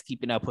this guy's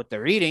keeping up with the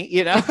reading.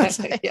 It's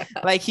like, Yeah.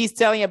 like he's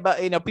telling about,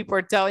 people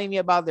are telling me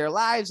about their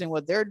lives and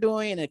what they're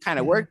doing and the kind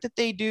of Yeah. work that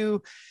they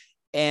do.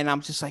 And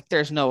I'm just like,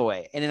 there's no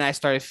way. And then I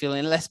started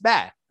feeling less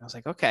bad. I was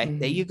like, okay,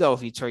 there Mm-hmm. you go,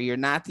 Vitor. You're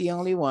not the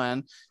only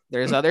one.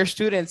 There's other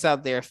students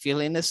out there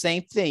feeling the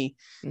same thing.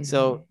 Mm-hmm.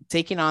 So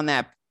taking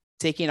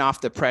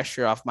off the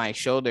pressure off my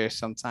shoulders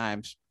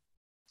sometimes,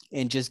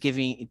 and just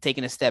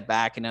taking a step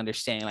back and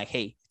understanding, like,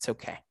 hey, it's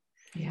okay.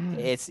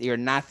 Yeah. You're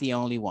not the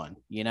only one.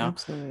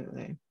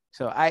 Absolutely.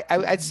 So I'd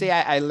Mm-hmm. say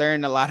I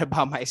learned a lot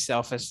about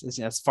myself,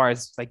 as far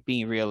as like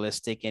being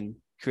realistic and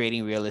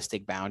creating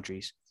realistic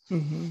boundaries.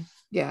 Mm-hmm.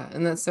 Yeah.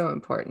 And that's so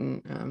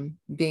important.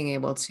 Being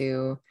able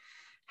to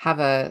have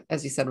a,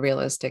 as you said,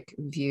 realistic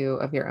view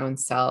of your own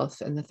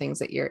self and the things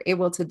that you're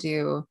able to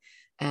do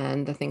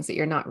and the things that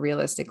you're not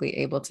realistically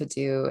able to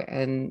do,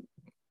 and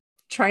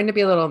trying to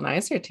be a little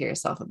nicer to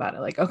yourself about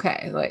it. Like,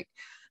 okay, like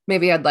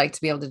maybe I'd like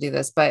to be able to do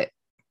this, but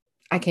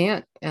I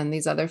can't. And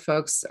these other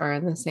folks are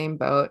in the same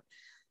boat.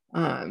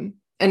 And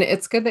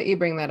it's good that you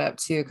bring that up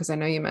too, because I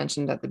know you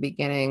mentioned at the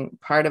beginning,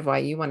 part of why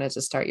you wanted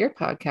to start your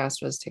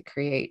podcast was to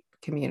create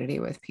community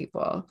with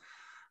people.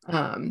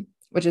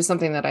 which is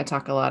something that I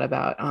talk a lot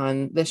about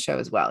on this show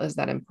as well, is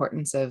that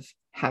importance of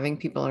having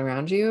people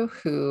around you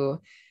who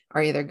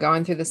are either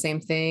going through the same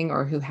thing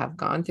or who have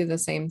gone through the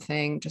same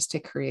thing, just to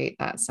create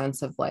that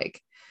sense of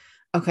like,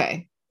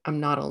 okay, I'm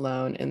not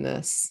alone in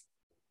this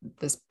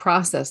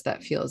process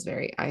that feels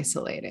very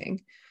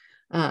isolating.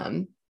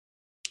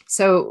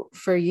 So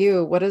for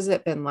you, what has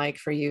it been like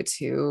for you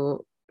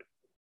to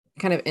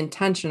kind of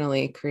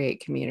intentionally create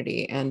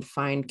community and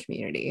find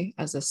community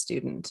as a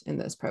student in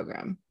this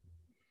program?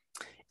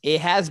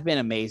 It has been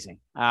amazing.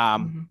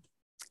 Mm-hmm.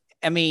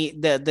 I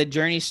mean, the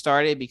journey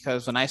started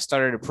because when I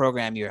started a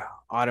program, you're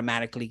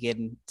automatically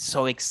getting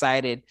so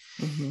excited,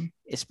 Mm-hmm.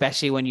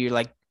 especially when you're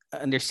like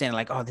understanding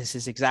like, oh, this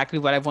is exactly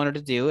what I've wanted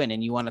to do. And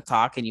then you want to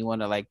talk and you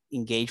want to like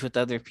engage with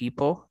other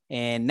people.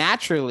 And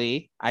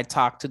naturally, I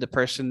talk to the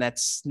person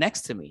that's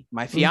next to me,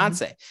 my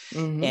fiance,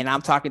 Mm-hmm. and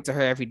I'm talking to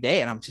her every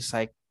day. And I'm just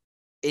like,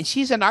 and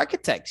she's an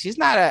architect. She's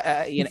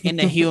not you know, in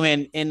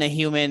the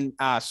human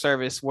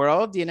service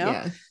world, you know.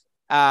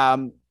 Yeah.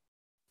 Um,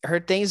 her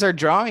things are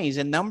drawings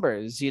and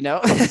numbers, you know.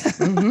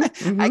 Mm-hmm.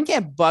 Mm-hmm. I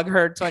can't bug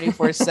her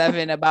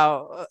 24/7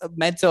 about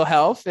mental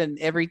health and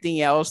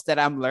everything else that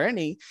I'm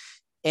learning.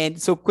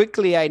 And so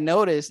quickly I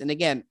noticed, and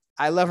again,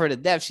 I love her to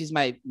death. She's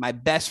my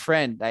best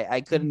friend.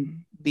 I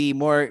couldn't be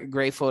more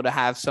grateful to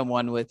have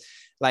someone with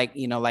like,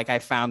 you know, like I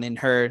found in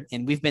her,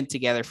 and we've been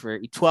together for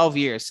 12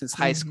 years since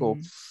high school.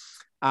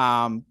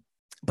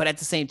 But at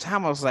the same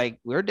time, I was like,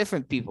 we're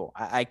different people.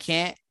 I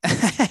can't,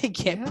 I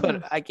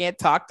can't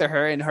talk to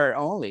her and her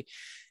only.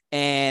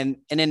 And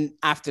then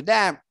after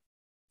that,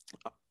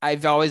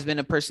 I've always been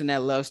a person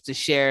that loves to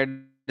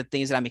share the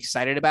things that I'm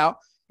excited about.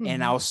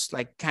 And I was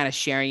like kind of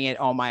sharing it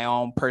on my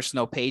own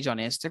personal page on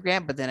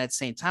Instagram. But then at the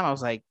same time, I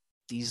was like,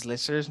 these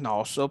listeners, and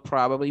also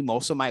probably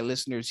most of my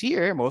listeners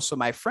here, most of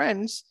my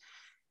friends,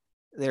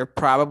 they're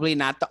probably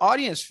not the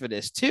audience for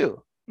this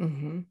too.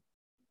 And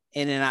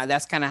then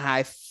that's kind of how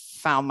I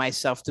found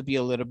myself to be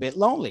a little bit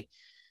lonely.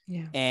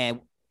 Yeah.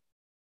 And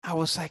I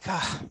was like,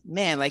 oh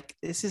man, like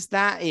this is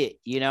not it,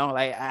 you know,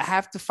 like I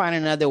have to find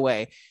another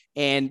way.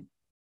 And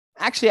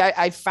actually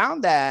I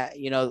found that,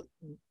 you know,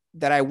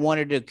 that I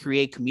wanted to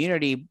create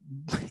community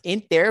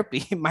in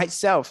therapy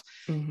myself.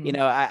 You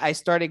know, I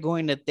started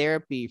going to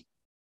therapy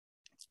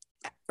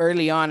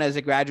early on as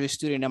a graduate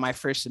student in my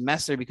first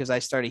semester because I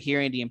started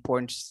hearing the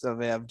importance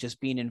of just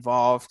being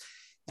involved.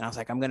 And I was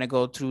like, I'm going to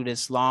go through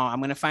this long, I'm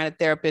going to find a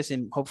therapist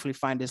and hopefully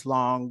find this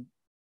long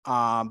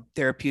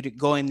therapeutic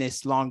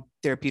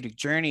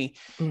journey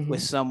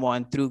with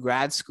someone through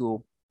grad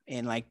school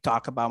and like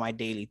talk about my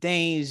daily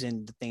things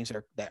and the things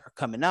that are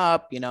coming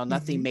up. You know,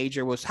 nothing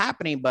major was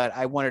happening, but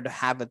I wanted to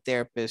have a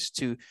therapist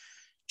to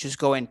just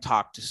go and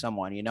talk to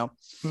someone, you know.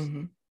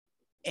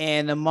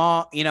 And the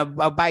more, you know,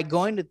 by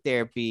going to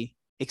therapy,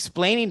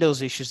 explaining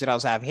those issues that I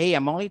was having. Hey,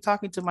 I'm only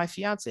talking to my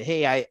fiance.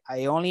 Hey,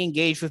 I only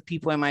engage with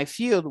people in my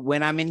field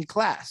when I'm in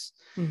class.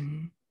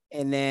 And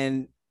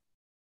then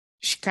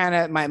she kind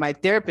of, my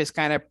therapist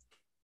kind of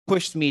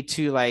pushed me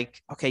to like,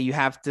 okay, you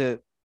have to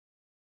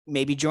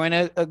maybe join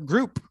a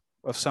group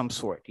of some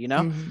sort, you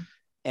know,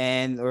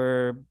 and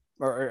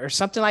or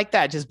something like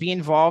that. Just be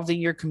involved in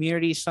your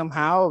community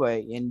somehow,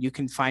 and you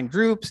can find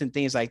groups and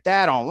things like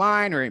that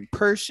online or in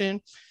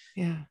person.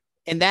 Yeah.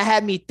 And that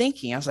had me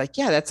thinking. I was like,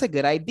 yeah, that's a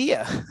good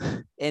idea.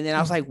 And then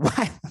I was like,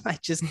 why don't I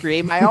just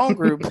create my own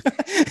group?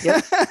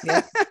 Yeah.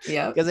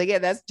 Because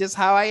again, that's just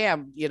how I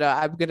am. You know,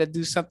 I'm gonna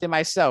do something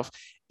myself.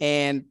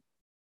 And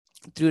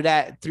through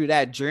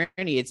that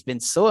journey, it's been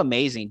so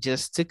amazing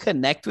just to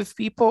connect with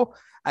people.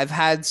 I've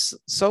had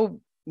so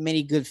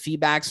many good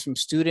feedbacks from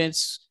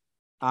students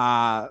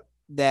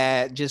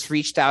that just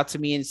reached out to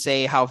me and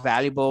say how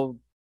valuable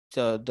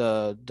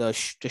the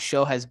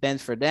show has been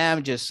for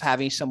them, just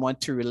having someone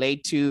to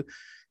relate to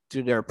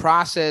through their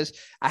process.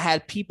 I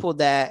had people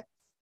that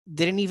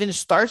didn't even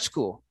start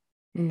school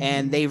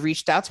and they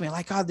reached out to me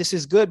like, oh, this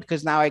is good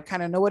because now I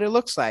kind of know what it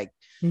looks like.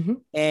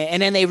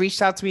 And then they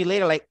reached out to me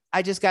later, like,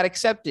 I just got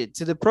accepted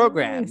to the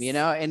program, you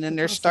know, and then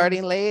they're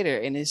starting later.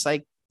 And it's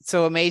like,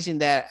 so amazing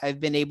that I've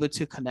been able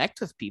to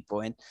connect with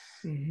people and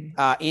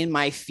in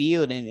my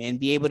field and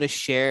be able to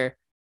share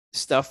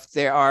stuff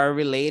that are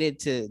related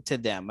to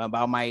them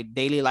about my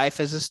daily life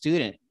as a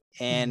student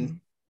and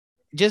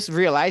just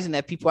realizing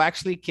that people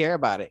actually care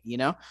about it, you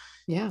know?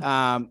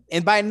 Yeah.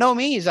 And by no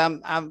means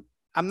I'm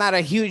not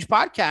a huge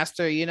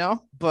podcaster, you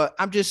know, but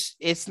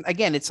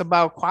it's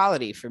about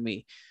quality for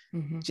me.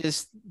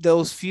 Just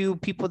those few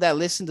people that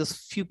listen, those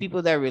few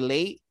people that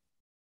relate,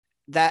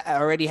 that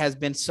already has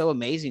been so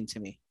amazing to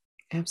me.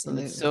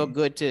 Absolutely. And it's so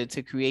good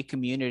to create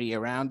community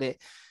around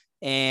it.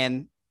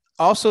 And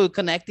also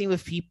connecting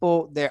with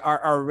people that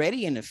are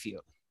already in the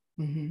field,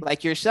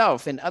 like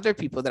yourself and other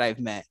people that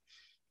I've met,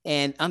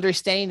 and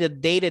understanding the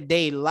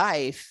day-to-day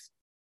life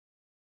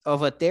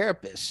of a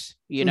therapist,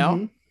 you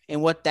know,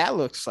 and what that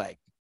looks like.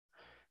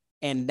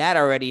 And that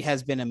already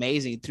has been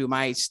amazing through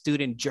my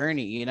student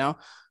journey, you know,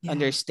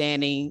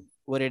 understanding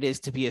what it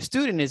is to be a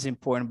student is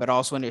important, but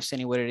also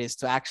understanding what it is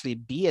to actually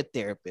be a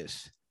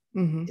therapist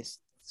is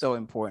so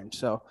important.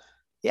 So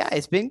Yeah,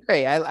 it's been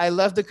great. I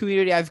love the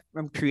community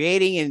I'm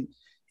creating, and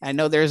I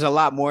know there's a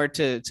lot more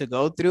to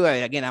go through.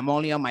 Again, I'm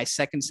only on my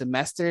second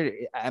semester.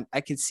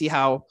 I can see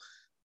how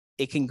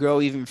it can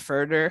grow even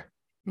further,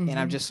 and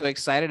I'm just so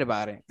excited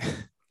about it.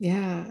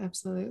 Yeah,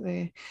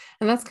 absolutely.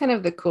 And that's kind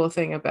of the cool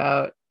thing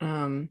about,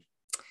 I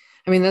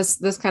mean,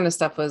 this kind of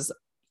stuff was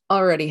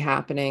already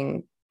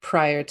happening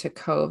prior to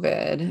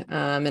COVID.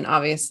 And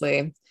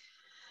obviously,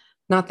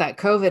 not that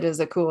COVID is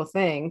a cool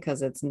thing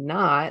because it's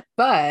not,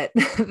 but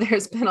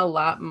there's been a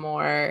lot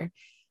more,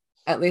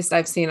 at least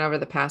I've seen over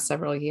the past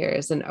several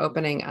years, and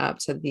opening up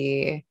to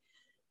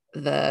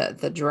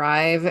the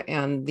drive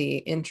and the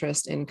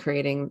interest in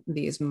creating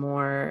these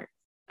more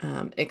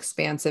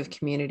expansive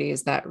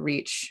communities that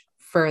reach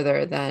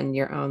further than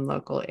your own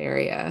local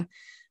area.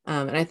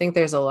 And I think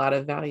there's a lot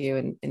of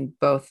value in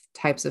both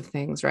types of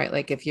things, right?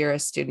 Like if you're a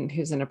student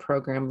who's in a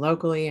program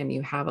locally and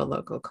you have a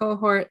local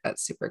cohort,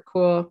 that's super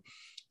cool.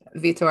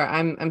 Vitor,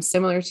 I'm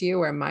similar to you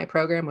where my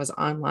program was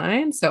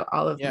online. So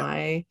all of Yeah.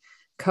 my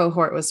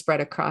cohort was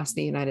spread across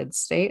the United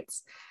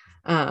States.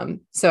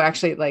 So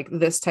actually like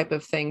this type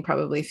of thing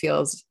probably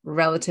feels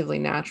relatively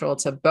natural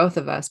to both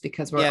of us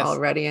because we're Yes.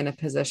 already in a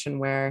position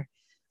where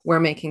we're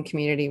making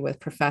community with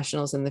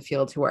professionals in the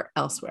field who are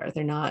elsewhere.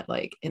 They're not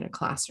like in a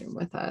classroom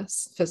with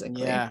us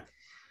physically. Yeah.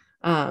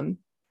 Um,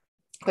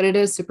 but it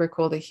is super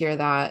cool to hear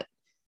that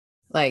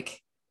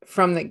like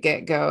from the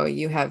get-go,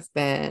 you have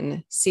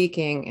been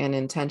seeking and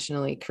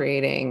intentionally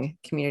creating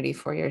community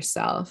for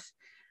yourself.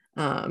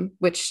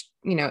 Which,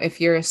 you know,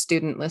 if you're a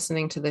student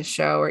listening to this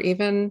show, or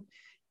even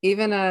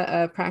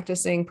a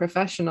practicing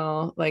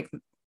professional, like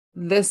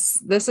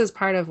this is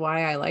part of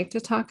why I like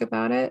to talk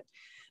about it,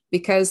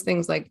 because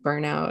things like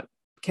burnout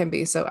can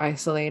be so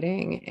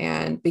isolating,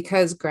 and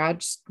because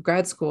grad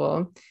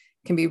school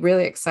can be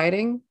really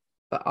exciting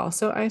but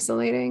also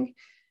isolating.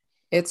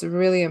 It's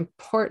really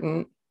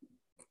important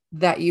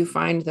that you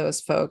find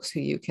those folks who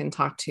you can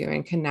talk to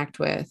and connect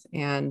with.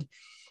 And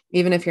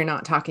even if you're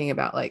not talking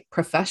about like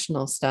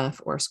professional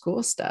stuff or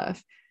school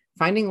stuff,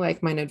 finding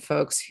like-minded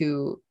folks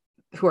who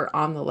are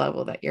on the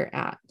level that you're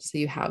at, so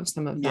you have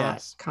some of that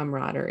Yes.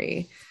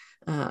 camaraderie,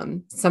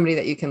 somebody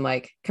that you can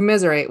like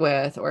commiserate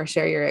with or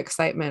share your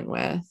excitement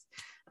with,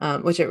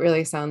 which it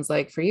really sounds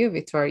like for you,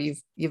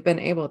 Vitor, you've been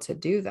able to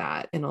do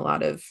that in a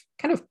lot of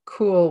kind of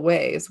cool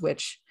ways,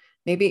 which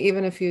maybe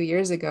even a few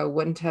years ago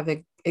wouldn't have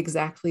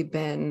exactly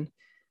been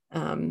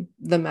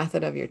the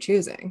method of your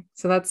choosing.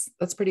 So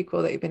that's pretty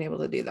cool that you've been able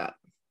to do that.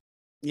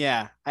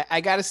 Yeah.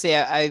 I gotta say,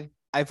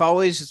 I've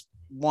always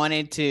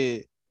wanted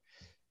to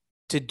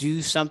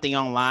do something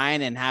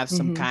online and have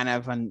some Mm-hmm. kind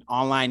of an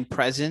online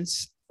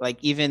presence,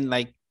 like even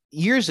like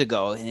years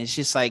ago. And it's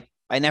just like,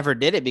 I never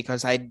did it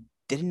because I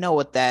didn't know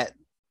what that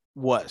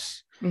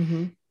was.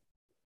 Mm-hmm.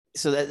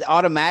 So that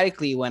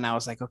automatically when I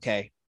was like,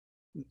 okay,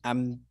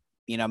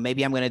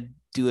 maybe I'm going to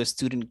do a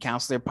student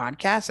counselor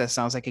podcast. That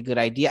sounds like a good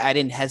idea. I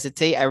didn't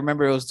hesitate. I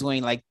remember it was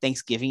doing like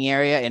Thanksgiving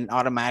area, and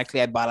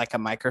automatically I bought like a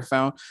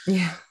microphone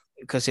Yeah.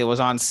 because it was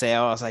on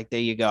sale. I was like,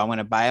 there you go. I'm going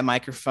to buy a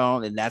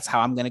microphone, and that's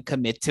how I'm going to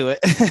commit to it.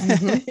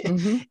 Mm-hmm.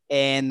 Mm-hmm.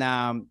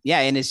 And yeah,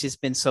 and it's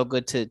just been so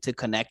good to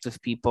connect with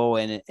people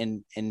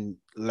and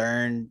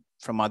learn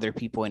from other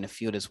people in the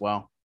field as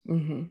well.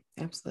 Mm-hmm.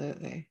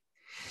 Absolutely.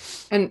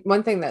 And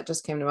one thing that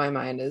just came to my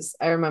mind is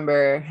I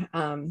remember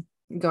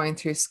going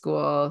through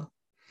school,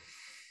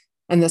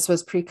 and this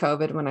was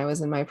pre-COVID when I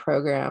was in my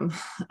program.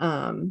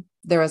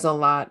 There was a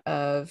lot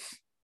of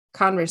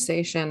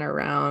conversation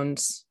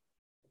around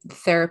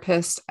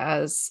therapist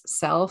as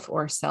self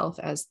or self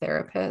as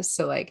therapist.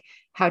 So, like,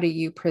 how do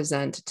you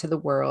present to the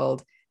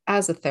world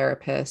as a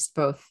therapist,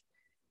 both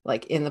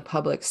like in the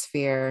public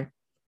sphere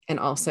and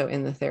also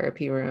in the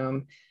therapy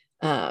room?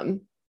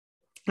 Um,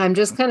 I'm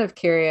just kind of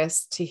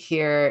curious to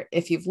hear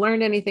if you've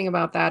learned anything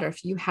about that, or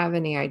if you have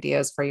any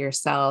ideas for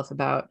yourself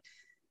about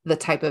the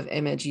type of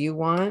image you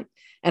want.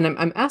 And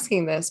I'm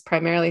asking this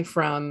primarily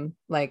from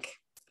like,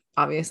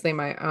 obviously,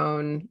 my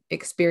own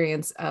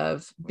experience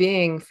of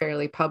being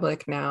fairly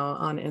public now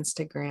on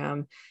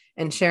Instagram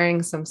and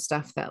sharing some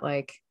stuff that,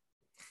 like,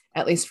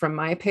 at least from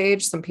my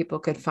page, some people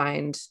could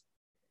find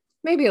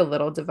maybe a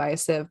little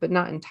divisive, but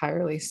not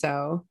entirely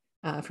so,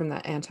 from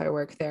that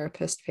anti-work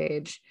therapist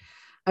page.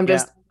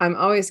 Yeah. I'm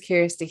always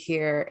curious to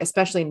hear,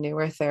 especially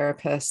newer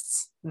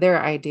therapists,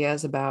 their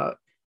ideas about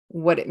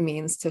what it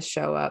means to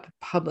show up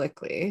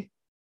publicly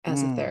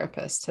as a Mm,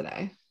 therapist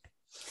today.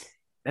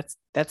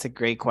 that's a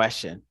great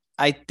question.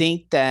 I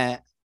think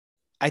that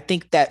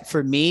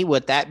for me,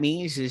 what that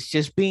means is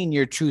just being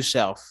your true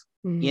self.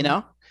 You Mm-hmm.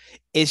 know,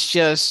 it's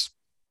just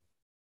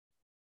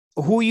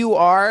who you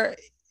are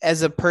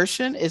as a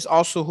person is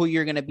also who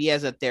you're going to be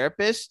as a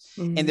therapist,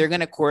 and Mm-hmm. they're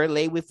going to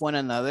correlate with one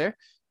another.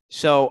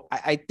 So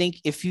I think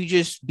if you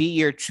just be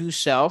your true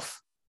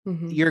self,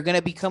 Mm-hmm. you're going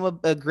to become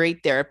a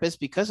great therapist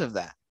because of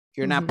that.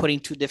 You're not Mm-hmm. putting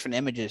two different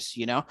images,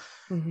 you know?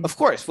 Mm-hmm. Of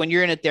course, when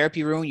you're in a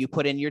therapy room, you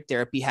put in your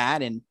therapy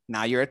hat and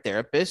now you're a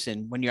therapist.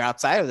 And when you're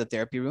outside of the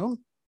therapy room,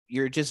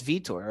 you're just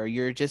Vitor or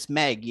you're just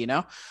Meg, you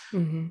know?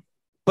 Mm-hmm.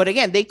 but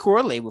again, they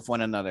correlate with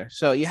one another.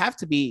 So you have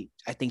to be,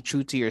 I think,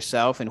 true to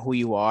yourself and who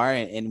you are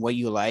and what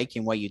you like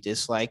and what you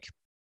dislike.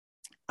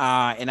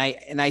 And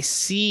I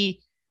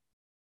see,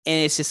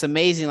 and it's just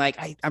amazing. Like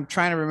I'm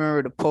trying to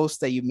remember the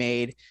post that you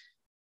made,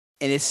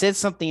 and it said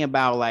something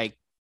about like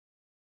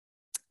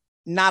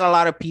not a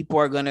lot of people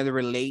are going to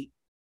relate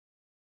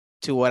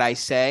to what I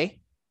say.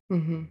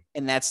 Mm-hmm.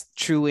 And that's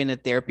true in the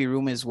therapy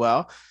room as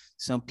well.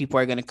 Some people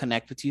are going to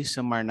connect with you,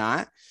 some are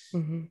not.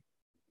 Mm-hmm.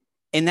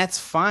 And that's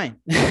fine,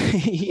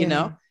 you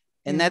know,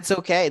 and that's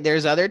okay.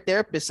 There's other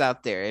therapists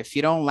out there. If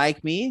you don't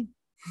like me,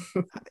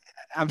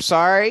 I'm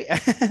sorry.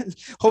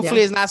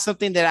 Hopefully it's not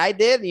something that I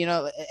did, you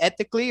know,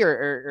 ethically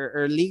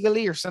or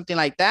legally or something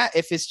like that.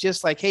 If it's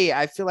just like, hey,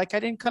 I feel like I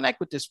didn't connect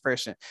with this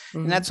person,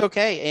 Mm-hmm. and that's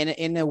okay. And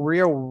in the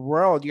real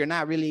world, you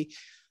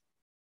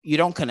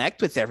don't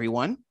connect with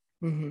everyone,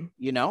 mm-hmm.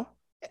 you know,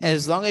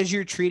 as long as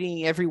you're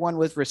treating everyone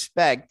with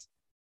respect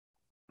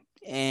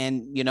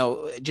and, you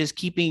know, just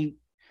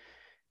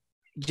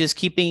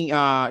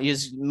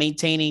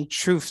maintaining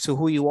truth to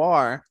who you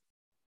are,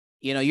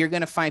 you know, you're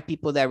going to find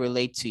people that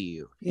relate to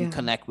you and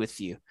connect with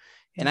you.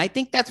 And I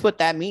think that's what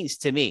that means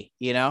to me,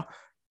 you know,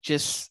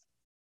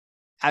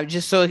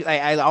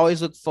 I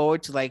always look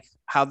forward to like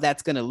how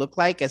that's going to look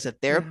like as a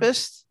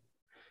therapist,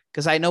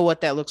 because I know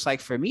what that looks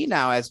like for me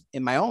now as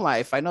in my own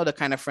life. I know the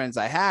kind of friends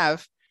I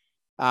have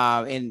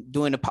in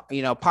doing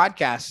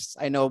podcasts.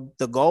 I know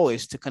the goal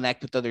is to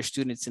connect with other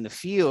students in the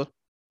field.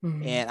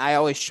 Mm-hmm. And I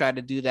always try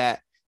to do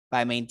that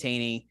by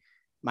maintaining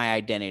my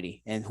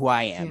identity and who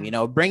I am, you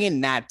know,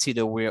 bringing that to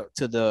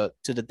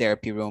the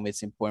therapy room.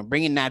 It's important.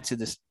 Bringing that to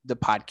the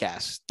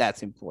podcast.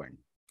 That's important.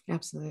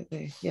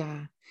 Absolutely.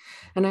 Yeah.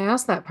 And I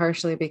asked that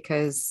partially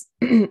because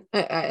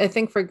I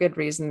think for good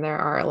reason, there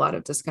are a lot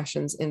of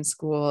discussions in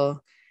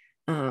school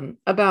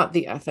about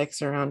the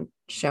ethics around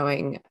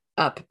showing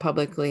up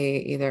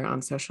publicly, either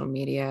on social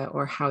media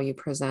or how you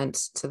present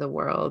to the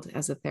world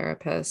as a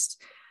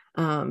therapist.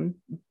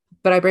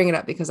 But I bring it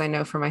up because I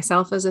know for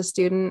myself as a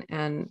student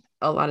and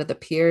a lot of the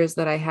peers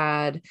that I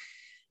had,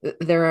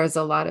 there was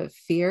a lot of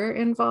fear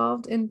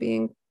involved in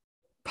being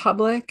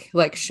public,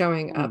 like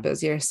showing up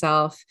as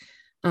yourself.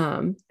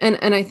 And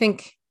I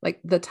think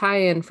like the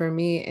tie-in for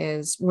me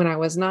is when I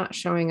was not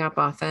showing up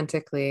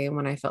authentically,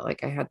 when I felt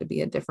like I had to be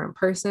a different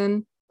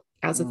person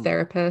as a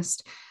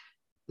therapist,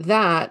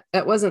 that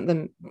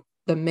wasn't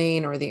the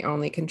main or the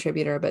only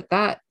contributor, but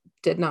that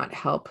did not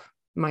help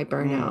my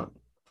burnout.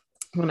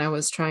 When I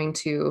was trying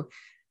to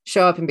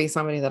show up and be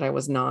somebody that I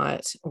was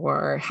not,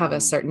 or have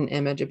a certain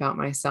image about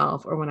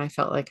myself, or when I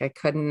felt like I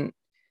couldn't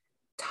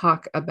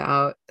talk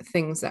about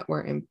things that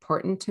were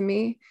important to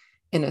me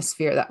in a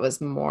sphere that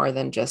was more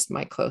than just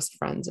my close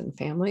friends and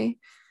family.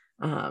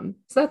 So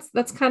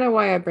that's kind of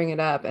why I bring it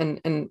up,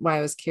 and why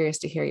I was curious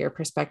to hear your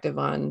perspective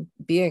on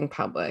being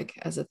public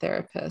as a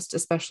therapist,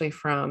 especially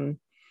from,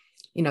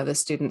 you know, the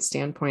student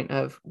standpoint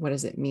of what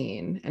does it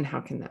mean and how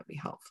can that be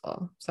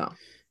helpful? So,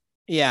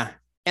 yeah.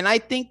 And I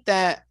think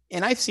that,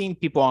 and I've seen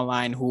people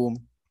online who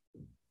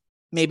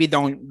maybe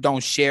don't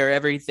share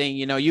everything,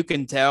 you know, you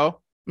can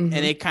tell. And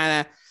it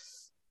kind of,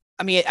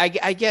 I mean,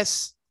 I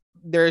guess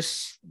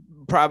there's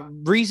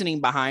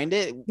reasoning behind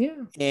it.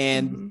 Yeah.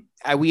 And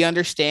we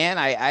understand,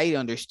 I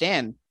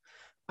understand.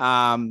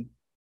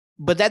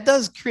 But that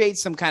does create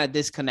some kind of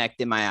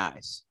disconnect in my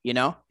eyes, you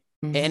know?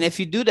 And if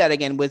you do that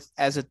again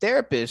as a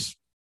therapist,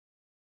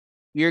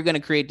 you're going to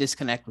create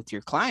disconnect with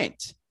your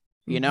client,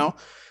 you know?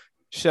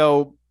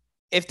 So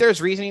if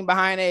there's reasoning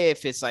behind it,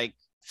 if it's like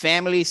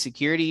family,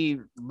 security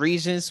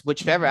reasons,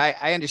 whichever,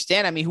 I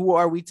understand. I mean, who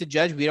are we to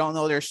judge? We don't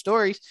know their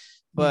stories,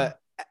 but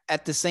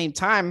at the same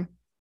time,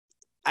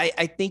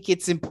 I think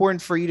it's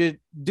important for you to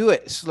do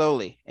it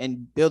slowly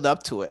and build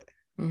up to it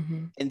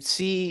and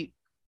see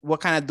what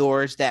kind of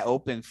doors that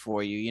open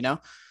for you, you know?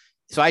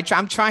 So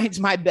I'm trying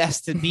my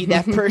best to be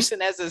that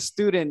person as a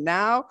student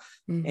now.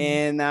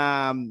 And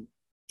I'm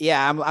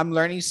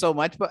learning so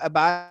much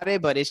about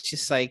it, but it's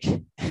just like,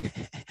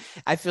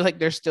 I feel like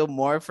there's still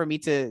more for me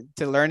to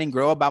learn and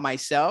grow about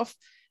myself.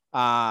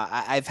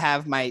 I've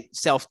have my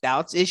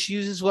self-doubts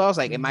issues as well. It's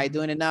like, am I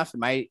doing enough?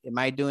 Am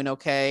I doing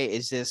okay?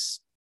 Is this,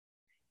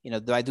 you know,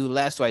 do I do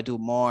less? Do I do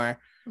more?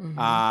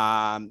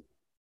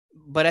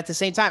 But at the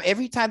same time,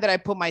 every time that I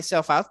put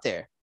myself out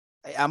there,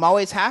 I'm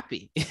always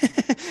happy,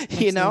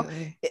 you know,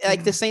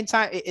 like the same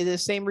time, the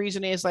same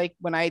reason is like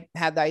when I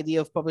had the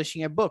idea of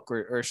publishing a book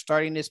or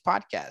starting this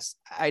podcast.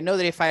 I know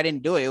that if I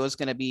didn't do it, it was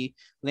going to be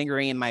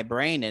lingering in my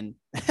brain and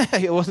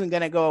it wasn't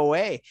going to go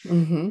away.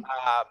 And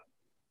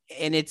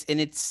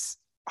it's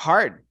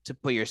hard to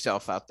put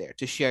yourself out there,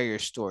 to share your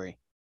story,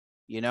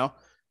 you know,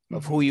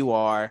 of who you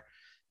are.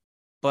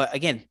 But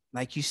again,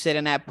 like you said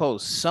in that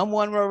post,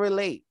 someone will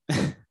relate.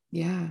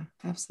 Yeah,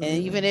 absolutely.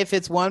 And even if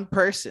it's one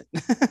person,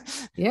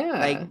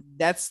 like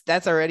that's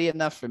already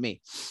enough for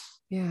me.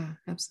 Yeah,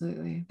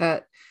 absolutely.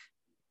 That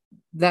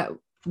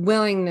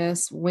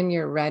willingness when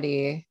you're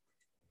ready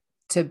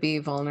to be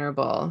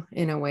vulnerable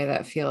in a way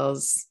that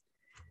feels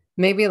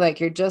maybe like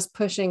you're just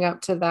pushing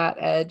up to that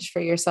edge for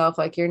yourself.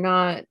 Like you're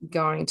not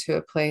going to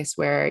a place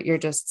where you're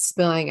just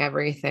spilling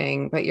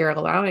everything, but you're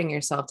allowing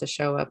yourself to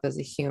show up as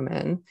a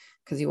human,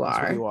 because you That's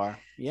what are. you are.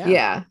 Yeah.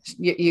 Yeah.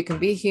 You can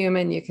be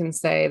human. You can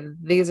say,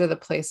 these are the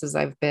places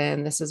I've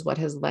been. This is what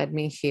has led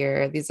me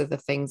here. These are the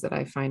things that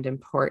I find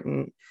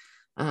important.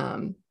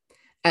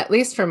 At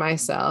least for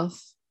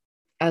myself,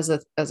 as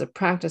a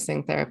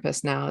practicing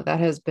therapist now, that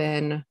has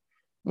been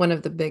one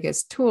of the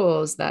biggest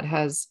tools that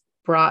has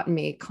brought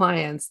me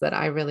clients that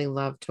I really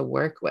love to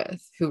work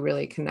with, who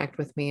really connect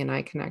with me and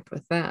I connect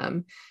with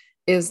them,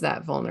 is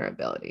that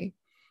vulnerability.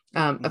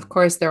 Of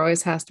course, there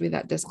always has to be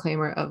that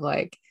disclaimer of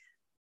like,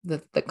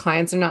 the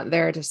clients are not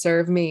there to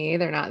serve me.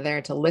 They're not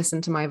there to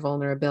listen to my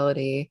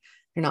vulnerability.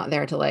 They're not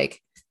there to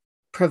like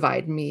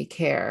provide me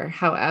care.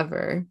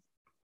 However,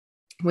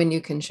 when you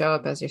can show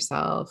up as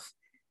yourself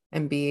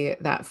and be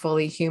that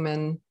fully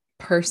human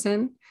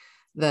person,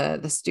 the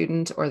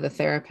student or the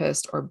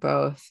therapist or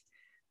both,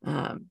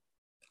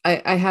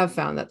 I have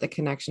found that the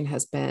connection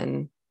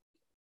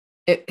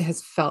it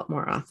has felt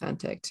more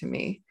authentic to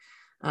me,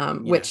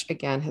 which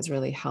again has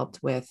really helped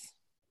with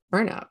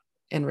burnout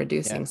and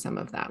reducing some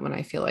of that when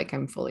I feel like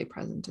I'm fully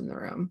present in the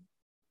room.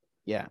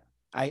 Yeah,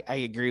 I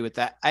agree with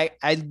that.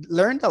 I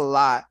learned a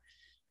lot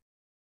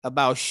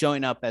about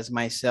showing up as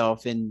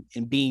myself and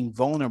being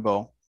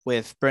vulnerable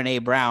with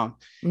Brené Brown.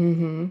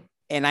 Mm-hmm.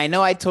 And I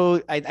know I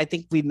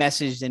think we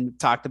messaged and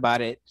talked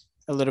about it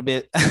a little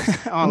bit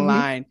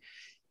online,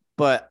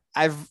 but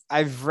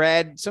I've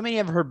read so many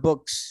of her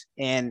books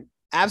and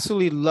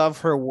absolutely love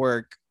her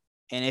work.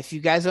 And if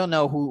you guys don't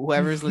know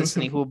whoever's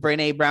listening, who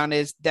Brené Brown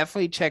is,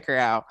 definitely check her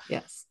out.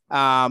 Yes.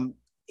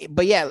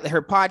 But yeah,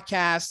 her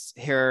podcasts,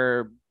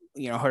 her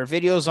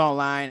videos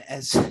online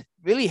has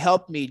really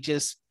helped me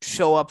just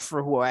show up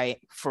for who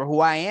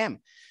I am.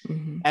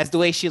 Mm-hmm. As the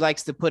way she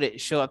likes to put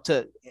it, show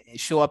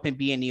up and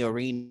be in the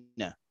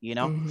arena,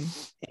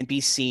 and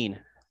be seen.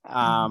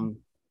 And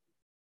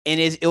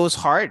it was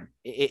hard.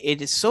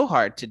 It is so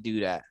hard to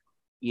do that.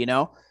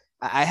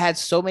 I had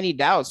so many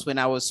doubts when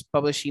I was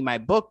publishing my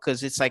book,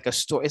 because it's like a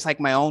story. It's like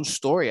my own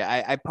story.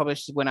 I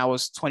published it when I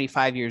was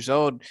 25 years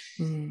old.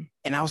 And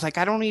I was like,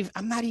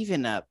 I'm not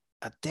even a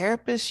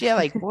therapist yet.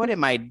 Like, what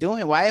am I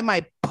doing? Why am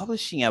I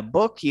publishing a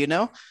book?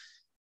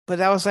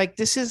 But I was like,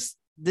 this is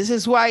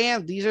who I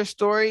am. These are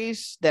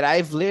stories that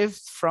I've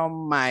lived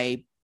from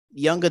my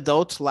young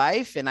adult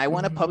life, and I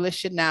want to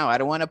publish it now. I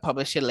don't want to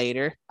publish it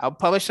later. I'll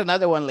publish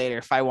another one later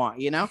if I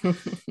want,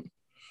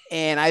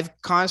 And I've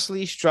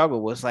constantly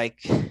struggled with like,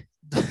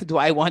 do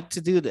I want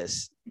to do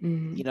this?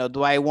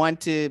 Do I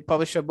want to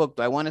publish a book?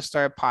 Do I want to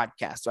start a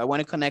podcast? Do I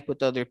want to connect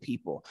with other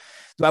people?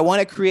 Do I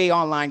want to create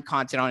online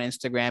content on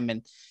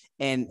Instagram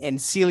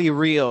and silly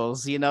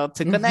reels, to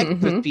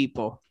connect with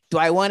people? Do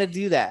I want to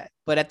do that?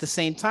 But at the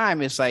same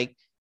time, it's like,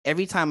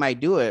 every time I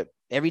do it,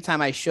 every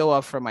time I show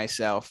up for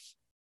myself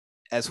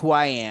as who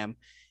I am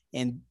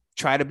and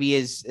try to be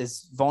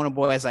as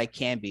vulnerable as I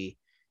can be,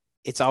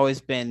 it's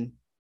always been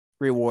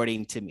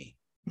rewarding to me.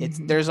 It's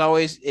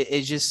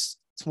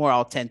more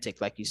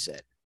authentic, like you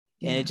said.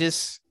 And it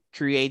just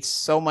creates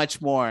so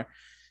much more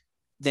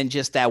than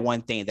just that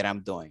one thing that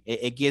I'm doing.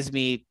 It gives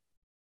me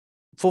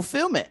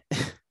fulfillment,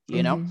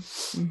 and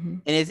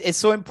it's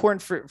so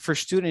important for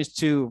students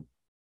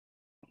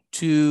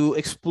to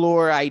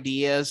explore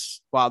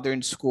ideas while they're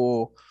in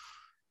school,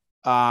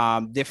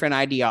 different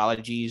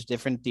ideologies,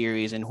 different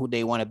theories, and who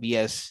they want to be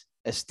as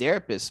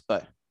therapists,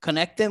 but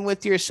connect them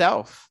with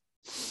yourself.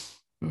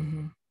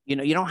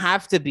 You don't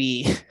have to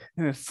be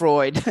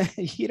Freud.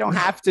 You don't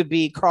have to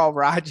be Carl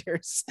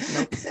Rogers.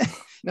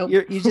 Nope.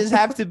 You just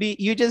have to be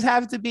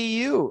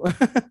you.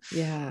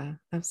 Yeah,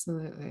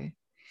 absolutely.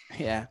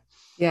 Yeah.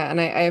 And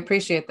I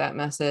appreciate that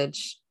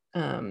message,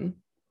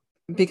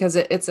 because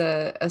it's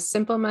a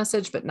simple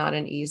message, but not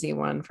an easy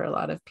one for a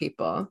lot of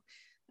people.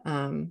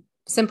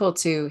 Simple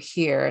to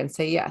hear and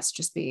say, yes,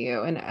 just be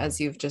you. And as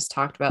you've just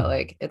talked about,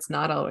 like, it's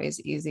not always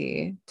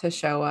easy to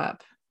show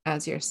up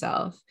as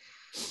yourself.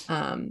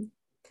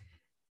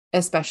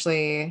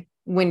 Especially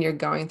when you're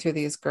going through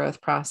these growth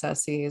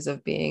processes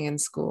of being in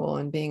school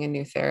and being a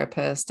new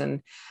therapist.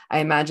 And I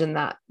imagine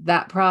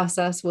that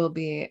process will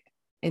be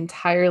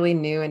entirely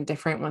new and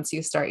different once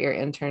you start your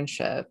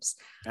internships.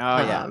 Oh,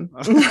 yeah.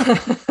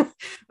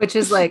 Which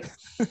is like,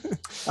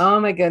 oh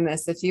my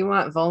goodness, if you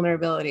want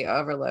vulnerability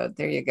overload,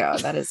 there you go.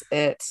 That is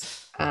it.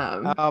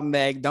 Oh,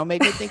 Meg, don't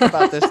make me think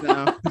about this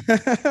now.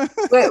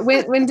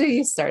 when do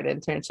you start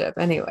internship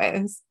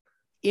anyways?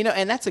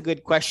 And that's a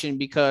good question,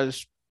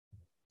 because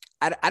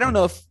I don't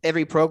know if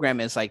every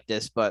program is like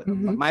this, but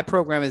my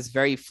program is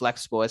very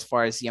flexible as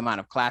far as the amount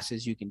of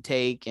classes you can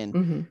take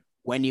and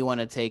when you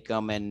want to take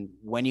them and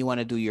when you want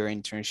to do your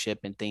internship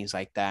and things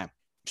like that.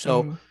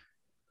 So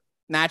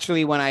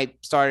naturally, when I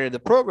started the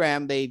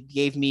program, they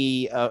gave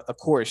me a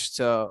course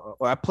or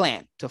a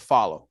plan to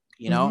follow,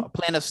 a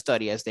plan of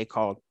study, as they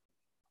call it.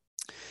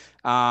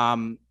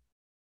 And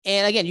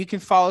again, you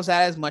can follow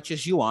that as much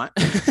as you want,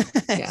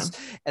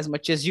 as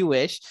much as you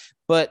wish.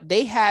 But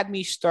they had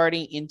me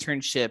starting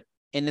internship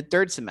in the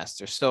third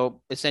semester.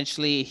 So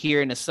essentially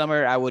here in the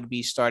summer, I would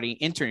be starting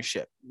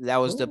internship. That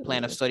was the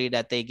plan of study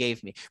that they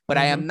gave me, but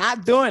I am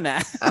not doing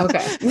that.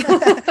 Okay.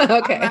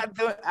 Okay.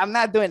 I'm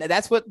not doing that.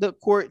 That's what the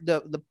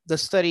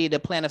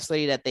plan of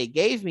study that they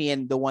gave me,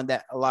 and the one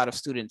that a lot of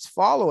students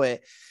follow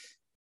it,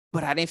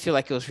 but I didn't feel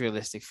like it was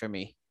realistic for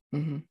me.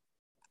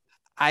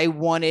 I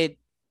wanted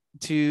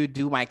to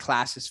do my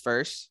classes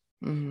first,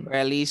 or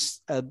at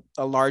least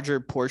a larger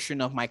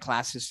portion of my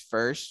classes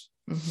first,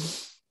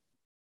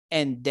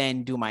 and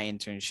then do my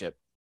internship.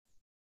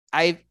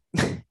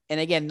 And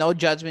again, no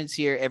judgments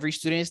here. Every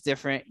student is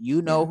different.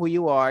 You know who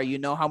you are. You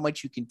know how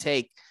much you can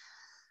take.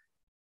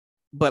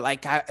 But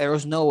like, there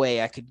was no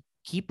way I could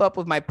keep up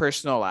with my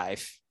personal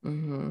life,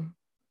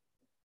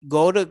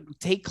 go to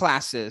take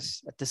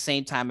classes at the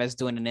same time as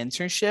doing an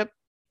internship,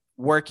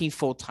 working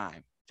full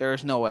time.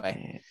 There's no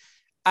way.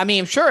 I mean,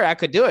 I'm sure I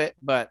could do it,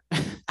 but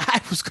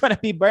I was going to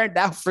be burned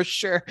out for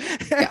sure.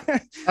 Yeah.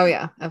 Oh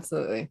yeah,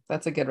 absolutely.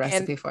 That's a good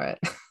recipe for it.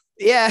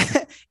 Yeah.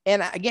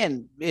 And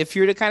again, if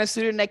you're the kind of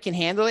student that can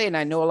handle it, and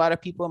I know a lot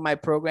of people in my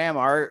program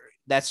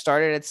that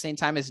started at the same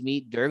time as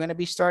me, they're going to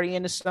be starting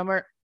in the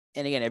summer.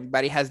 And again,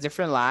 everybody has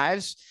different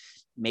lives.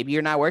 Maybe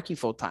you're not working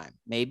full time.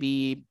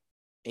 Maybe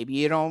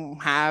you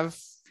don't have,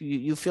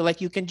 you feel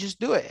like you can just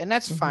do it, and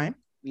that's fine.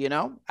 You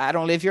know, I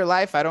don't live your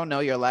life. I don't know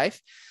your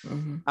life.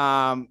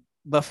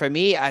 But for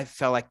me, I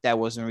felt like that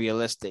wasn't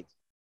realistic.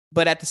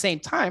 But at the same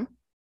time,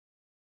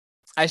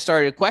 I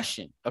started to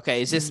question,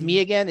 okay, is this me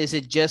again? Is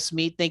it just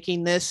me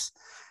thinking this?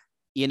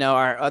 You know,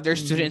 are other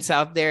students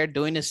out there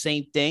doing the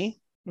same thing?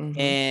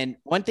 And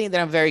one thing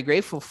that I'm very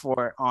grateful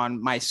for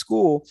on my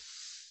school,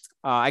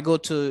 I go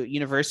to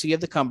University of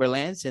the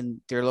Cumberlands,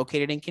 and they're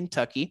located in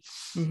Kentucky.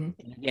 And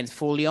again,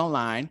 fully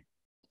online.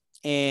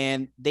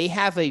 And they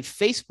have a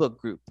Facebook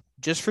group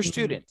just for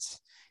students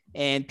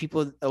and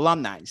people,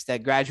 alumni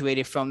that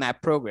graduated from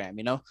that program,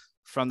 you know,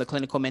 from the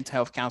clinical mental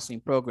health counseling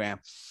program.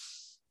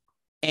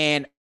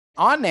 And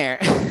on there,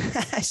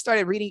 I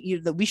started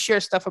reading, we share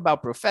stuff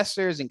about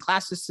professors and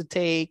classes to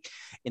take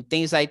and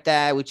things like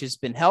that, which has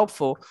been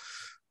helpful.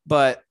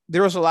 But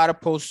there was a lot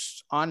of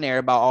posts on there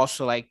about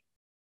also like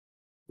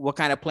what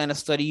kind of plan of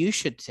study you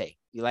should take.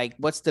 Like,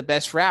 what's the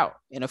best route?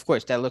 And of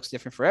course, that looks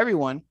different for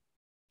everyone.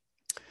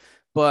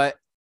 But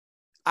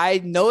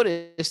I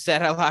noticed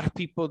that a lot of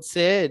people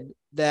said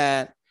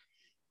that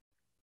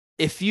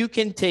if you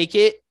can take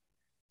it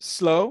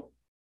slow,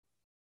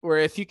 or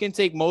if you can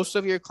take most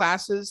of your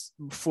classes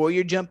before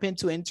you jump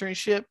into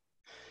internship,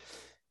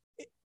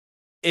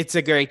 it's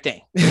a great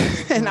thing.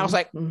 And I was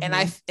like,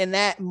 and in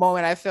that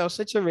moment, I felt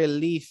such a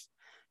relief,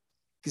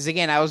 because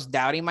again, I was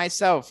doubting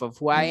myself of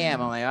who I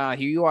am. I'm like, oh,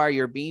 here you are,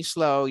 you're being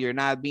slow, you're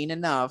not being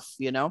enough,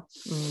 you know?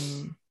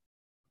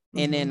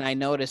 And then I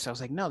noticed, I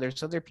was like, no,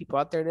 there's other people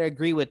out there that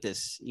agree with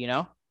this, you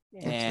know?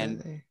 And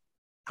absolutely.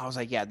 I was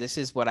like, yeah, this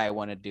is what I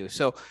want to do.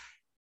 So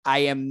I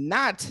am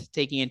not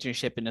taking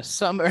internship in the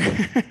summer.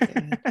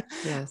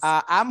 Yes.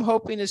 I'm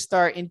hoping to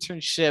start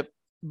internship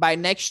by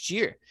next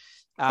year.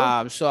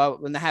 Cool. So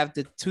I'm going to have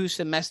the 2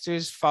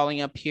 semesters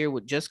following up here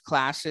with just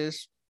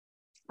classes.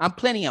 I'm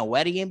planning a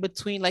wedding in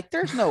between. Like,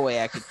 there's no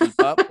way I could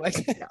keep up. Like,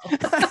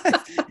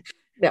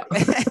 no.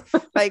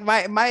 Like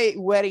my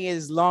wedding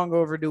is long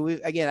overdue.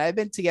 Again, I've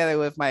been together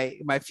with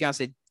my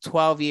fiance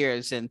 12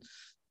 years, and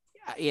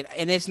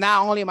it's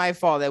not only my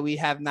fault that we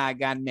have not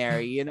gotten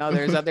married. You know,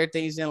 there's other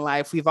things in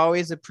life. We've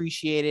always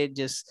appreciated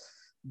just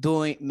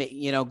doing,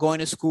 you know, going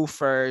to school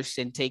first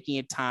and taking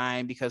your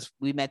time, because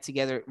we met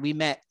together. We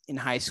met in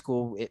high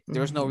school.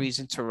 There was no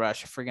reason to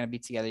rush. If we're going to be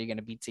together, you're going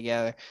to be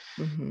together.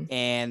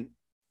 And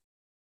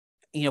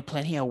you know,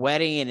 planning a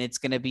wedding and it's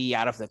going to be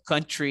out of the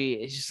country.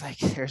 It's just like,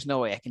 there's no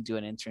way I can do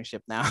an internship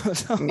now.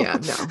 So. Yeah,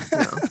 no.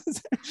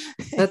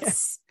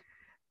 That's,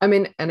 I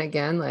mean, and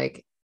again,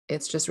 like,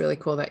 it's just really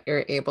cool that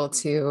you're able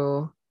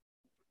to,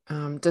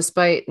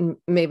 despite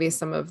maybe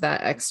some of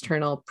that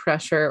external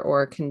pressure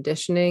or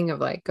conditioning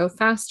of like, go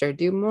faster,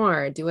 do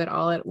more, do it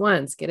all at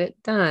once, get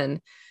it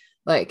done.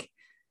 Like,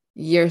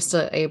 you're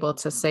still able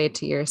to say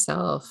to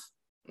yourself,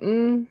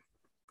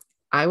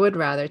 I would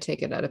rather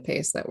take it at a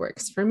pace that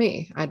works for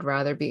me. I'd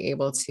rather be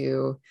able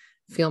to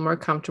feel more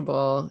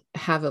comfortable,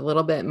 have a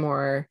little bit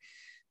more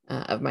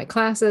of my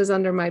classes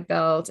under my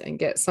belt, and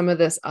get some of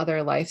this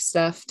other life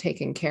stuff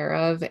taken care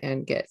of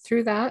and get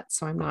through that.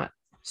 So I'm not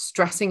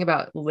stressing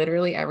about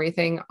literally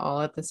everything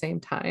all at the same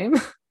time,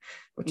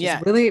 which is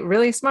really,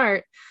 really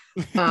smart.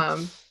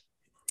 I'm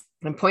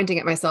pointing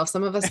at myself.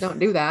 Some of us don't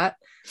do that.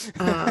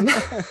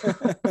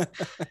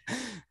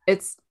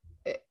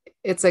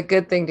 It's a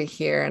good thing to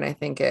hear. And I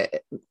think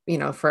it, you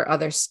know, for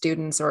other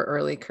students or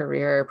early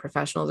career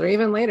professionals, or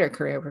even later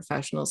career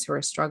professionals who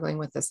are struggling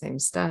with the same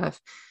stuff,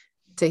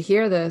 to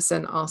hear this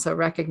and also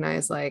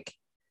recognize, like,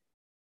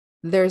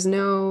 there's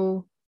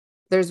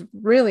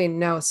really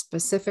no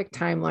specific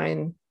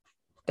timeline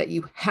that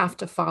you have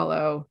to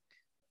follow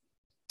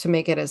to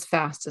make it as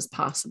fast as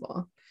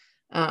possible.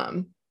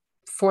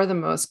 For the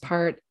most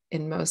part,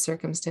 in most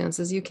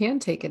circumstances, you can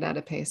take it at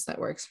a pace that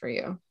works for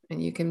you,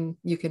 and you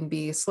can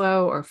be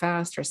slow or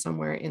fast or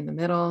somewhere in the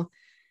middle.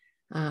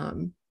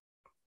 Um,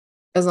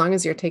 as long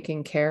as you're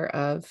taking care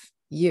of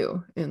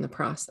you in the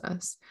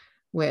process,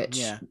 which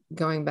Yeah.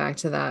 going back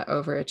to that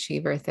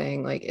overachiever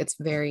thing, like it's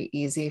very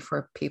easy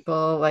for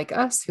people like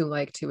us who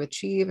like to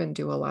achieve and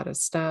do a lot of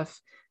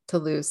stuff to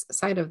lose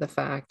sight of the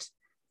fact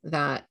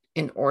that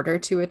in order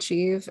to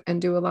achieve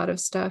and do a lot of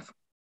stuff,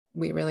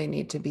 we really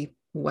need to be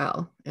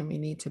well, and we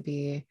need to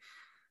be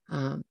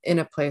in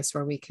a place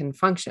where we can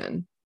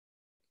function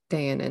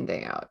day in and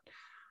day out.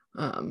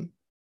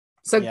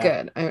 So Yeah.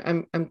 good.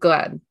 I'm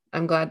glad.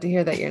 I'm glad to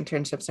hear that your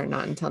internships are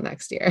not until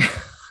next year.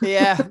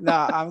 Yeah, no,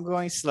 I'm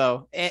going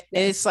slow. And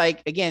Yes. it's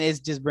like, again, it's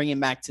just bringing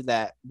back to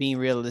that being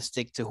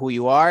realistic to who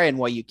you are and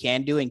what you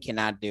can do and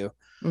cannot do.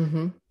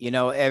 Mm-hmm.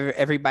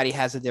 Everybody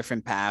has a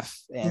different path.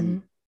 And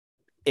Mm-hmm.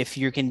 if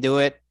you can do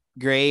it,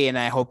 great. And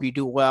I hope you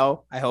do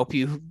well. I hope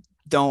you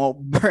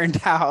don't burn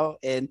out.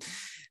 But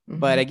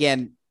Mm-hmm.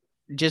 again,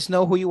 just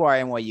know who you are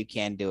and what you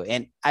can do.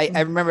 And I Mm-hmm.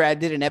 remember I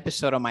did an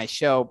episode on my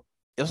show.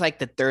 It was like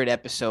the third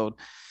episode,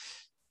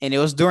 and it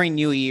was during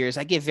New Year's.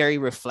 I get very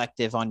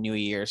reflective on New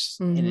Year's,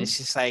 and Mm-hmm. it's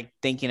just like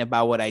thinking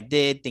about what I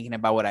did, thinking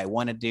about what I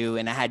want to do.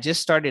 And I had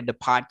just started the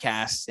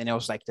podcast, and it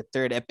was like the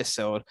third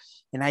episode,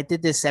 and I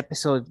did this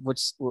episode,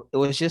 which it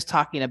was just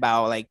talking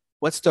about like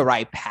what's the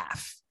right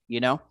path,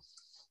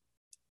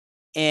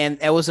 and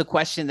it was a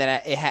question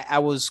that I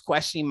was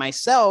questioning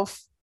myself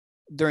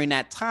during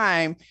that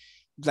time,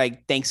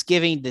 like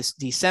Thanksgiving, this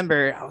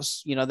December. I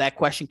was, that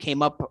question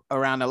came up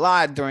around a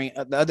lot during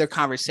the other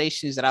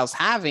conversations that I was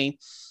having,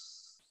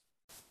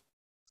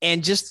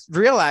 and just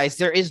realized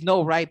there is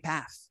no right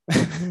path.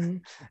 Mm-hmm.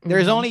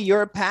 There's Mm-hmm. only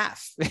your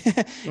path, you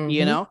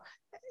Mm-hmm. know,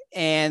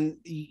 and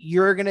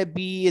you're going to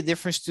be a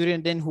different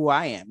student than who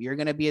I am. You're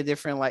going to be a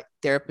different like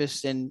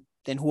therapist than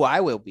who I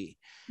will be.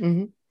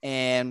 Mm-hmm.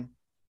 And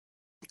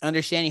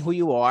understanding who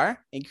you are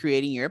and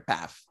creating your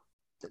path.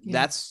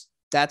 Yeah.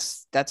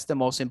 That's the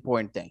most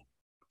important thing.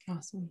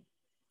 Awesome.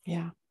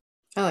 Yeah.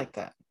 I like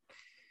that.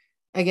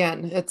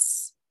 Again,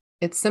 it's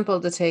simple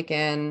to take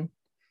in,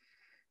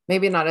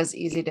 maybe not as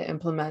easy to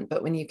implement,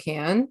 but when you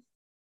can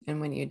and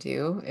when you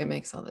do, it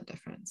makes all the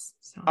difference.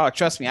 So Oh,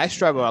 trust me, I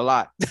struggle a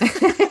lot.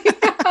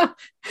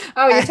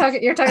 Oh, you're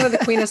talking about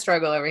the queen of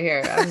struggle over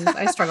here.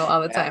 I struggle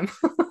all the time.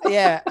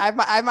 Yeah,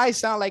 I might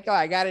sound like, oh,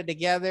 I got it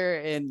together,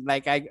 and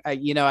like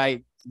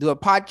I do a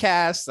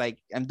podcast, like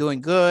I'm doing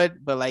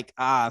good, but like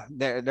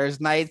there's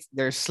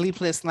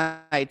sleepless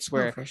nights Oh,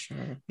 where for sure.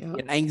 Yeah.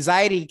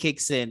 anxiety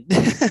kicks in.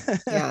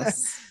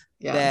 Yes.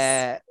 Yes.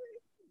 That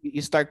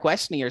you start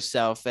questioning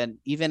yourself, and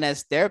even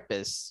as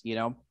therapists,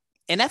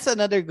 and that's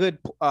another good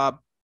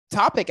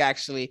topic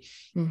actually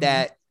Mm-hmm.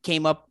 that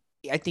came up.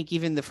 I think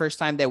even the first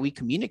time that we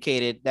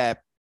communicated, that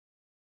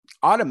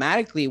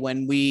automatically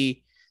when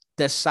we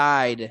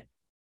decide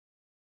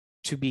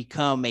to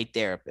become a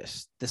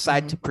therapist,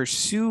 decide Mm-hmm. to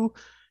pursue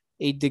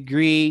a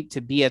degree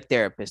to be a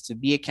therapist, to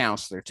be a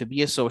counselor, to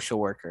be a social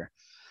worker,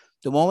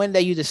 the moment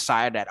that you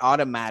decide that,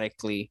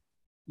 automatically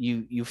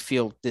you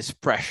feel this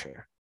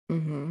pressure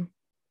Mm-hmm.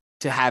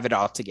 to have it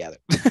all together.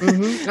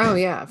 Mm-hmm. Oh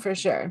yeah, for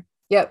sure.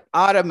 Yep.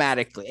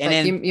 Automatically. And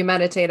Like then you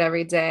meditate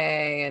every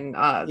day and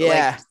like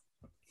yeah,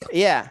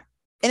 yeah.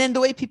 And then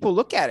the way people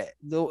look at it,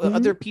 the mm-hmm.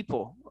 other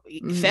people,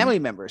 Mm-hmm. family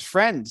members,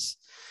 friends,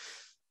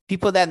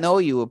 people that know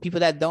you or people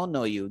that don't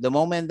know you, the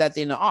moment that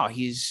they know, oh,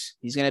 he's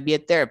gonna be a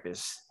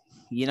therapist,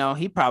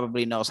 he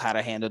probably knows how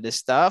to handle this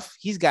stuff.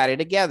 He's got it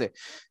together.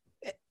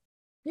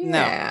 No,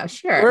 Yeah,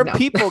 sure. we're No.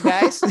 people,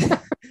 guys.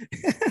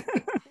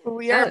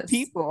 We are Yes.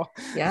 people.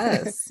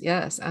 Yes.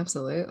 Yes,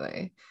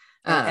 absolutely.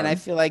 And I Um,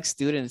 feel like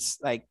students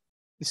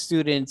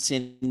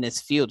in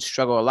this field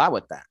struggle a lot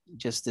with that.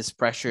 Just this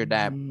pressure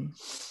that mhm.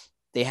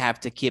 they have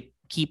to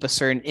keep a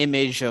certain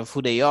image of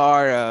who they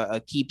are,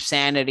 keep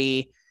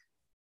sanity,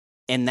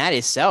 and that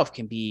itself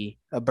can be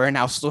a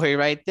burnout story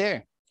right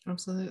there.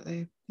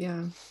 Absolutely.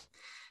 Yeah.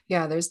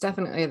 Yeah, there's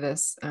definitely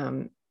this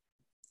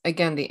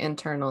again, the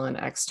internal and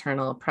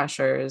external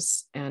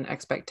pressures and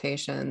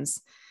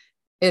expectations.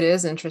 It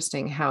is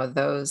interesting how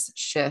those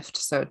shift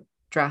so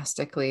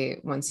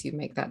drastically once you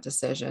make that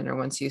decision or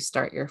once you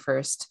start your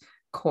first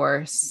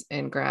course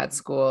in grad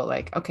school.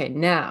 Like, okay,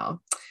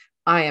 now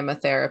I am a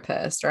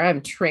therapist or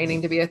I'm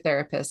training to be a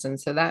therapist. And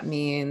so that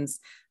means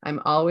I'm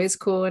always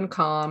cool and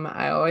calm.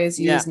 I always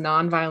Yeah. use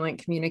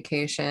nonviolent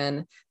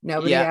communication.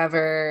 Nobody Yeah.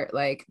 ever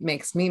like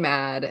makes me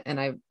mad. And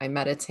I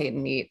meditate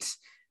and eat,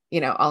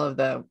 all of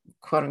the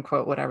quote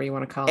unquote, whatever you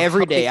want to call them,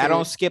 Every healthy day. I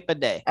don't food skip a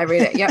day. every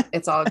day. Yep.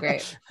 It's all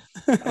great.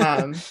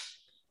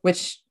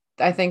 Which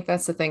I think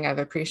that's the thing I've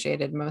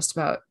appreciated most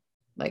about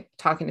like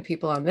talking to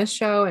people on this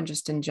show and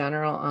just in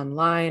general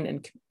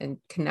online and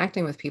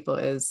connecting with people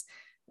is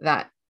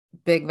that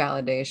big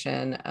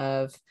validation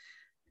of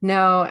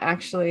no,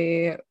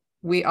 actually,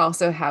 we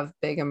also have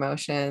big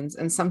emotions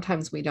and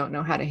sometimes we don't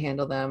know how to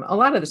handle them. A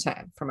lot of the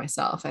time for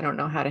myself, I don't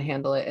know how to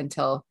handle it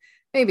until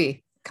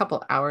maybe a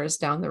couple hours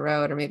down the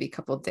road or maybe a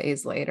couple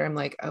days later. I'm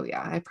like, oh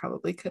yeah, I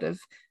probably could have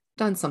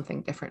done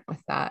something different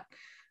with that.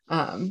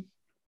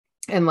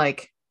 And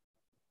like,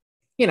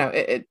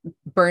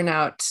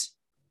 burnout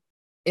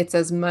it's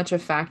as much a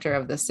factor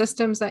of the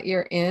systems that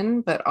you're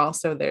in, but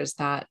also there's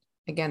that,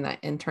 again,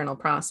 that internal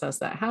process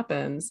that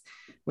happens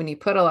when you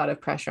put a lot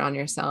of pressure on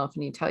yourself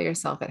and you tell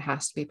yourself it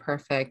has to be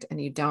perfect,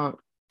 and you don't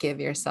give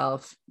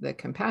yourself the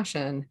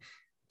compassion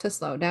to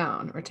slow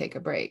down or take a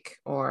break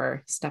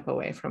or step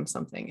away from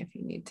something if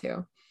you need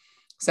to.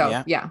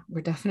 So yeah,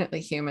 we're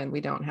definitely human.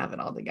 We don't have it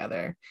all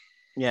together.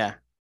 Yeah.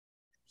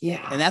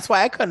 Yeah. And that's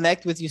why I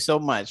connect with you so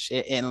much.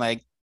 And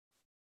like,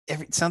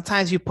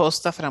 sometimes you post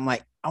stuff and I'm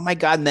like, oh my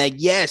God, Meg,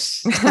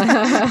 yes.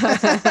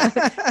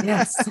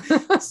 Yes.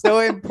 So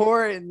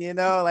important, you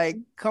know, like,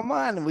 come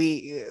on,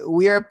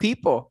 we are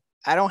people.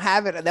 I don't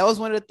have it. That was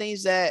one of the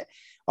things that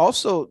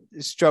also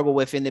struggle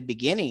with in the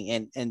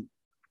beginning, and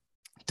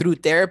through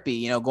therapy,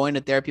 you know, going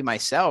to therapy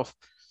myself.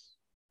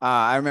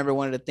 I remember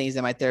one of the things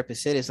that my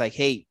therapist said is like,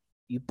 hey,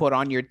 you put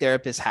on your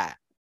therapist hat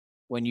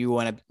when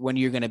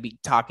you're going to be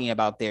talking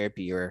about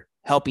therapy or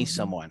helping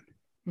someone.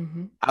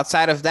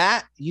 Outside of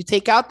that, you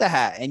take out the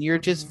hat and you're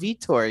just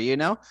Vitor, you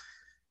know.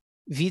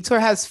 Vitor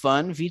has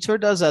fun. Vitor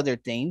does other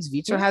things.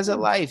 Vitor has a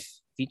life.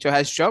 Vitor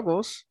has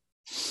struggles.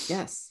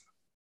 Yes,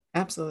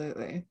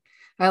 absolutely.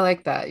 I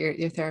like that.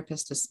 Your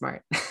therapist is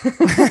smart. I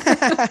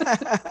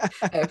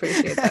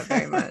appreciate that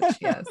very much.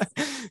 Yes.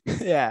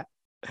 Yeah.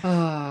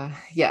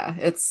 Yeah.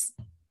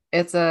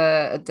 It's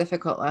a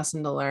difficult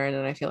lesson to learn,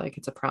 and I feel like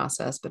it's a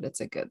process, but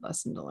it's a good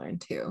lesson to learn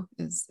too,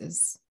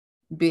 is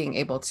being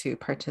able to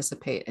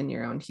participate in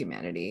your own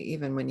humanity,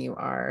 even when you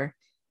are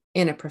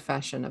in a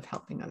profession of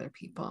helping other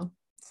people.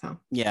 So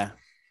yeah,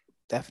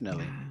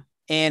 definitely. Yeah.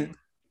 And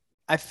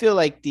I feel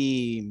like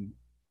the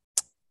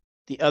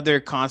other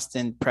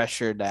constant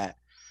pressure that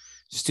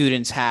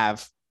students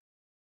have,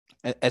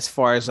 as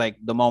far as like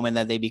the moment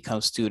that they become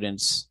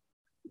students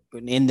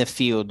in the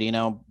field, you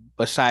know,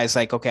 besides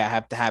like, okay, I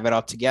have to have it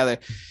all together,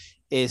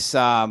 is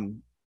that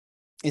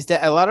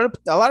a lot of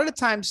the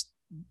times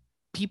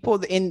people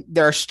that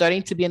are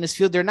studying to be in this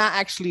field, they're not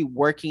actually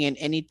working in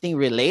anything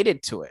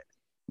related to it.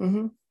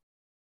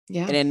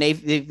 Yeah. And then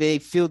they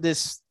feel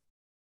this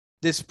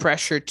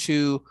pressure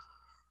to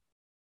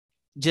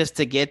just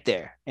to get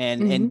there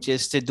and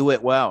just to do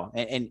it well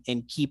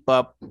and keep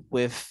up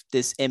with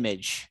this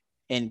image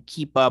and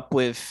keep up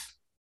with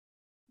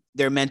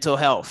their mental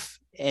health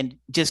and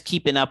just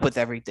keeping up with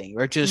everything,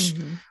 or just,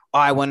 oh,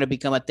 I want to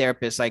become a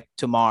therapist like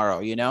tomorrow,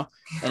 you know?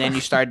 And then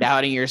you start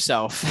doubting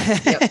yourself.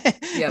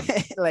 Yep.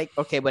 Like,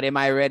 okay, but am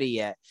I ready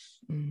yet?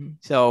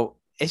 So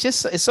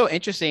it's so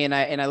interesting.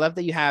 And I love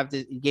that you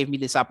gave me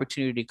this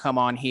opportunity to come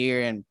on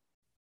here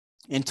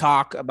and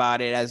talk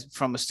about it as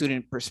from a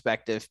student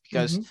perspective,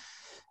 because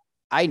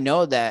I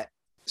know that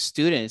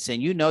students,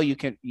 and you know,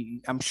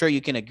 I'm sure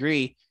you can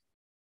agree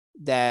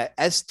that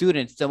as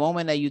students, the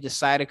moment that you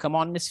decide to come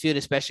on this field,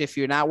 especially if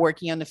you're not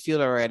working on the field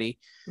already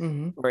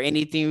or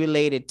anything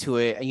related to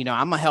it, you know,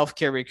 I'm a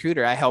healthcare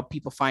recruiter. I help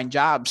people find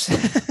jobs.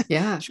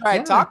 Yeah. Sure, I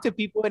talk to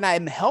people and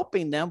I'm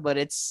helping them, but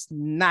it's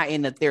not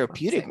in a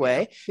therapeutic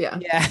way. Yeah.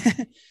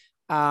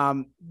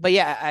 But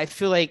yeah, I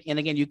feel like, and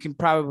again, you can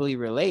probably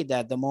relate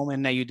that the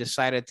moment that you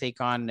decide to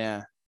take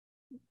on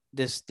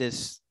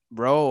this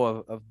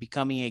role of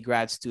becoming a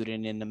grad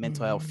student in the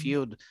mental health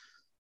field,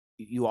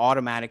 you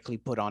automatically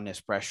put on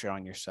this pressure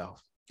on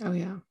yourself. Oh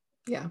yeah.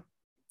 Yeah,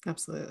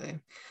 absolutely.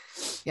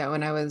 Yeah.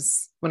 When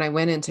I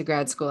went into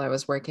grad school, I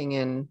was working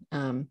in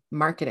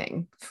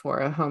marketing for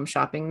a home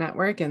shopping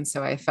network. And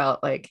so I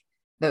felt like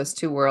those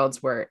two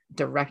worlds were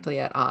directly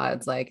at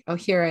odds. Like, oh,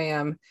 here I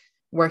am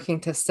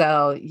working to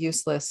sell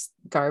useless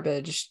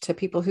garbage to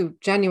people who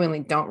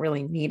genuinely don't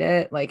really need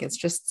it. Like, it's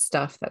just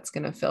stuff that's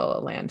going to fill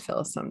a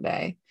landfill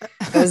someday.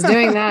 I was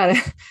doing that.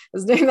 I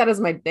was doing that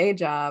as my day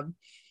job,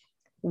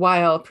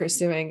 while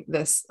pursuing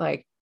this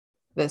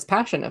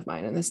passion of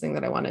mine and this thing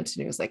that I wanted to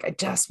do. Is like, I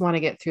just want to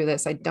get through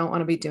this. I don't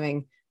want to be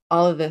doing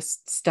all of this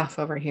stuff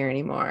over here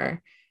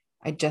anymore.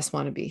 I just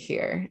want to be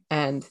here.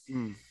 And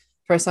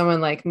for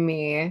someone like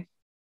me,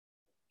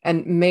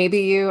 and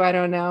maybe you, I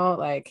don't know,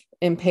 like,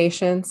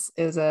 impatience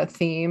is a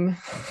theme.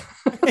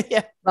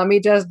 Yeah. Let me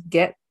just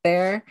get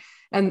there.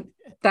 And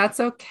that's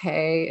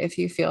okay if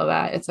you feel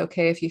that. It's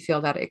okay if you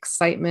feel that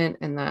excitement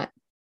and that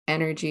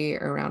energy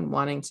around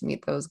wanting to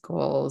meet those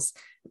goals.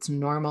 It's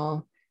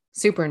normal,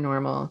 super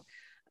normal.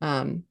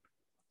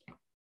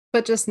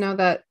 But just know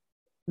that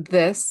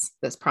this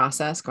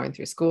process, going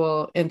through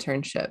school,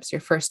 internships,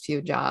 your first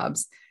few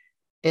jobs,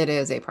 it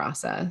is a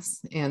process,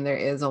 and there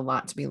is a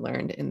lot to be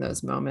learned in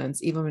those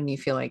moments. Even if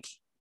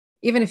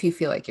you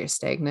feel like you're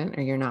stagnant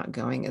or you're not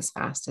going as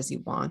fast as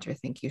you want or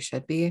think you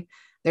should be,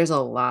 there's a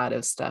lot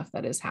of stuff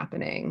that is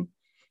happening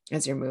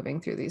as you're moving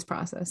through these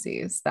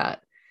processes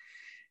that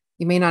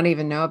you may not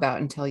even know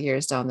about until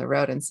years down the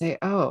road and say,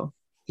 oh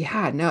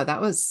yeah, no,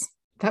 that was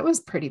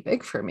pretty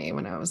big for me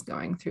when I was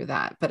going through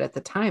that. But at the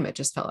time, it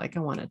just felt like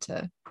I wanted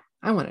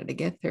to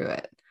get through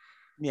it.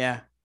 Yeah.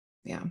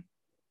 Yeah.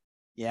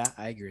 Yeah,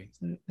 I agree.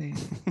 Absolutely.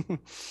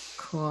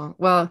 Cool.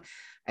 Well,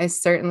 I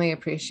certainly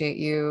appreciate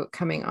you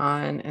coming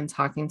on and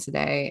talking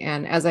today.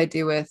 And as I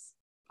do with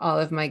all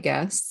of my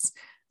guests,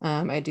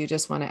 I do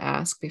just want to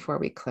ask before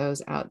we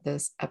close out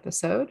this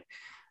episode,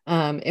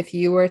 If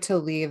you were to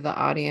leave the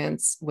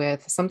audience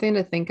with something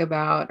to think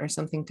about or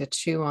something to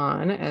chew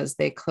on as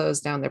they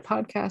close down their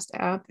podcast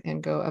app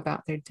and go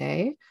about their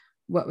day,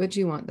 what would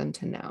you want them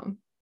to know?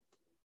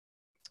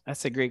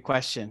 That's a great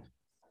question.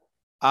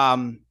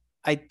 I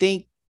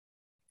think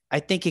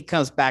it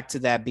comes back to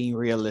that being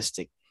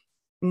realistic,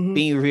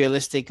 being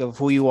realistic of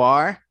who you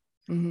are,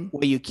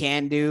 what you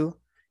can do,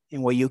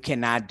 and what you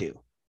cannot do.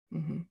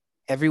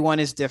 Everyone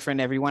is different.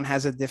 Everyone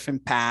has a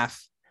different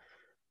path.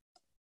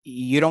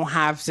 You don't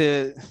have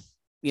to,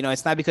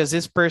 it's not because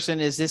this person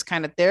is this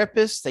kind of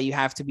therapist that you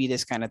have to be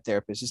this kind of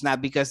therapist. It's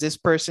not because this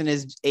person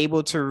is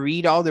able to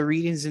read all the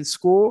readings in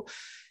school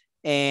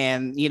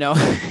and,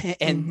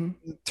 and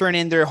turn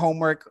in their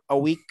homework a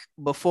week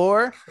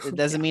before. It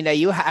doesn't mean that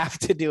you have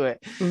to do it.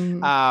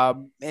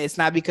 It's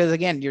not because,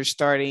 again,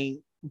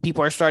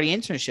 people are starting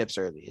internships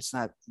early.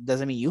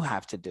 Doesn't mean you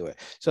have to do it.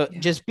 So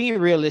just be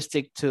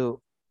realistic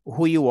to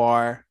who you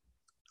are,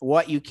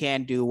 what you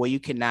can do, what you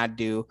cannot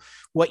do,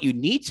 what you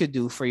need to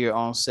do for your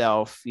own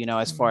self,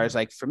 as far as,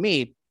 like, for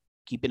me,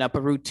 keeping up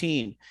a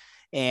routine.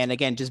 And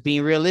again, just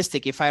being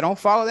realistic. If I don't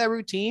follow that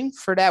routine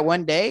for that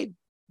one day,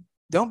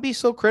 don't be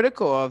so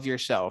critical of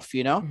yourself,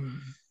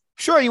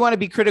 Sure, you want to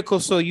be critical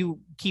so you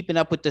keeping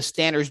up with the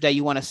standards that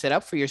you want to set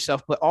up for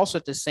yourself, but also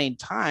at the same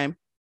time,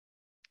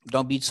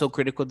 don't be so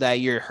critical that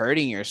you're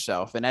hurting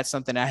yourself. And that's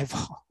something I'm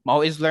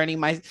always learning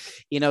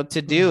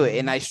to do.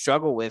 And I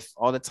struggle with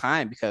all the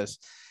time because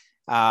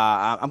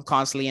I'm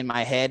constantly in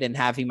my head and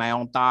having my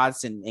own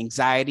thoughts and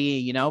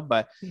anxiety,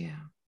 but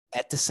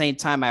at the same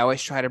time, I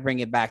always try to bring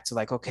it back to,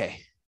 like,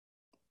 okay,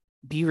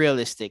 be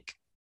realistic.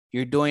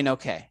 You're doing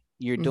okay.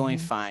 You're doing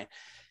fine.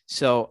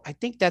 So I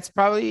think that's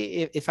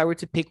probably, if I were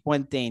to pick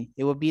one thing,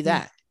 it would be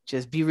that.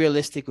 Just be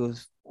realistic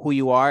with who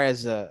you are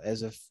as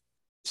a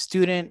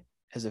student,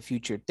 as a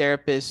future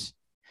therapist,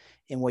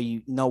 and what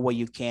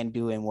you can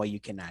do and what you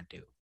cannot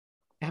do.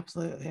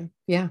 Absolutely.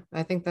 Yeah,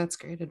 I think that's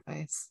great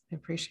advice. I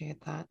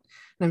appreciate that.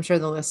 And I'm sure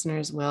the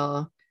listeners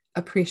will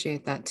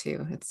appreciate that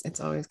too. It's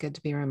always good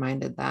to be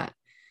reminded that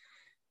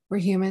we're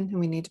human and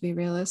we need to be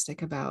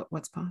realistic about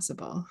what's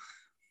possible.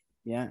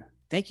 Yeah.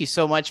 Thank you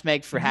so much,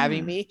 Meg, for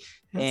having me.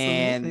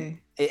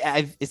 Absolutely.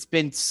 And it's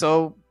been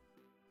so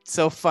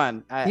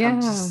fun.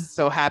 I'm just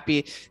so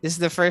happy. This is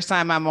the first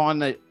time I'm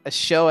on a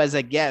show as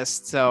a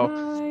guest.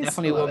 So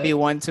definitely will be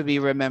one to be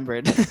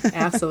remembered.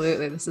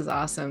 Absolutely. This is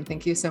awesome.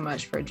 Thank you so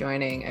much for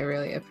joining. I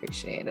really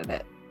appreciated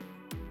it.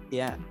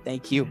 Yeah.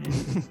 Thank you.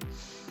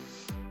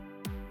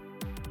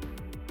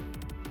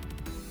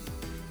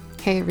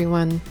 Hey,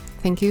 everyone.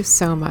 Thank you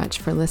so much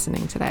for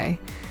listening today.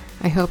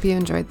 I hope you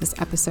enjoyed this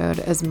episode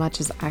as much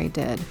as I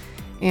did.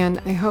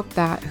 And I hope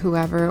that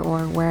whoever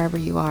or wherever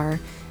you are,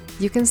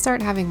 you can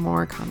start having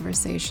more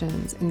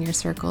conversations in your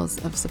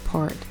circles of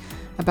support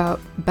about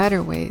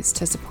better ways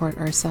to support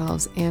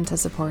ourselves and to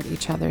support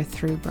each other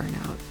through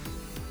burnout.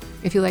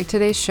 If you like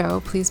today's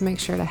show, please make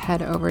sure to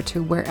head over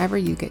to wherever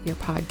you get your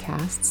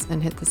podcasts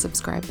and hit the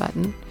subscribe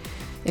button.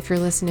 If you're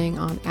listening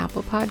on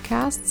Apple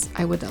Podcasts,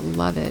 I would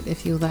love it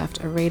if you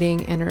left a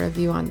rating and a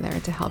review on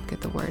there to help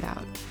get the word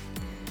out.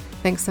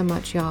 Thanks so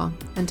much, y'all.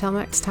 Until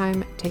next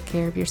time, take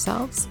care of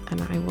yourselves,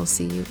 and I will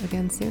see you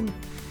again soon.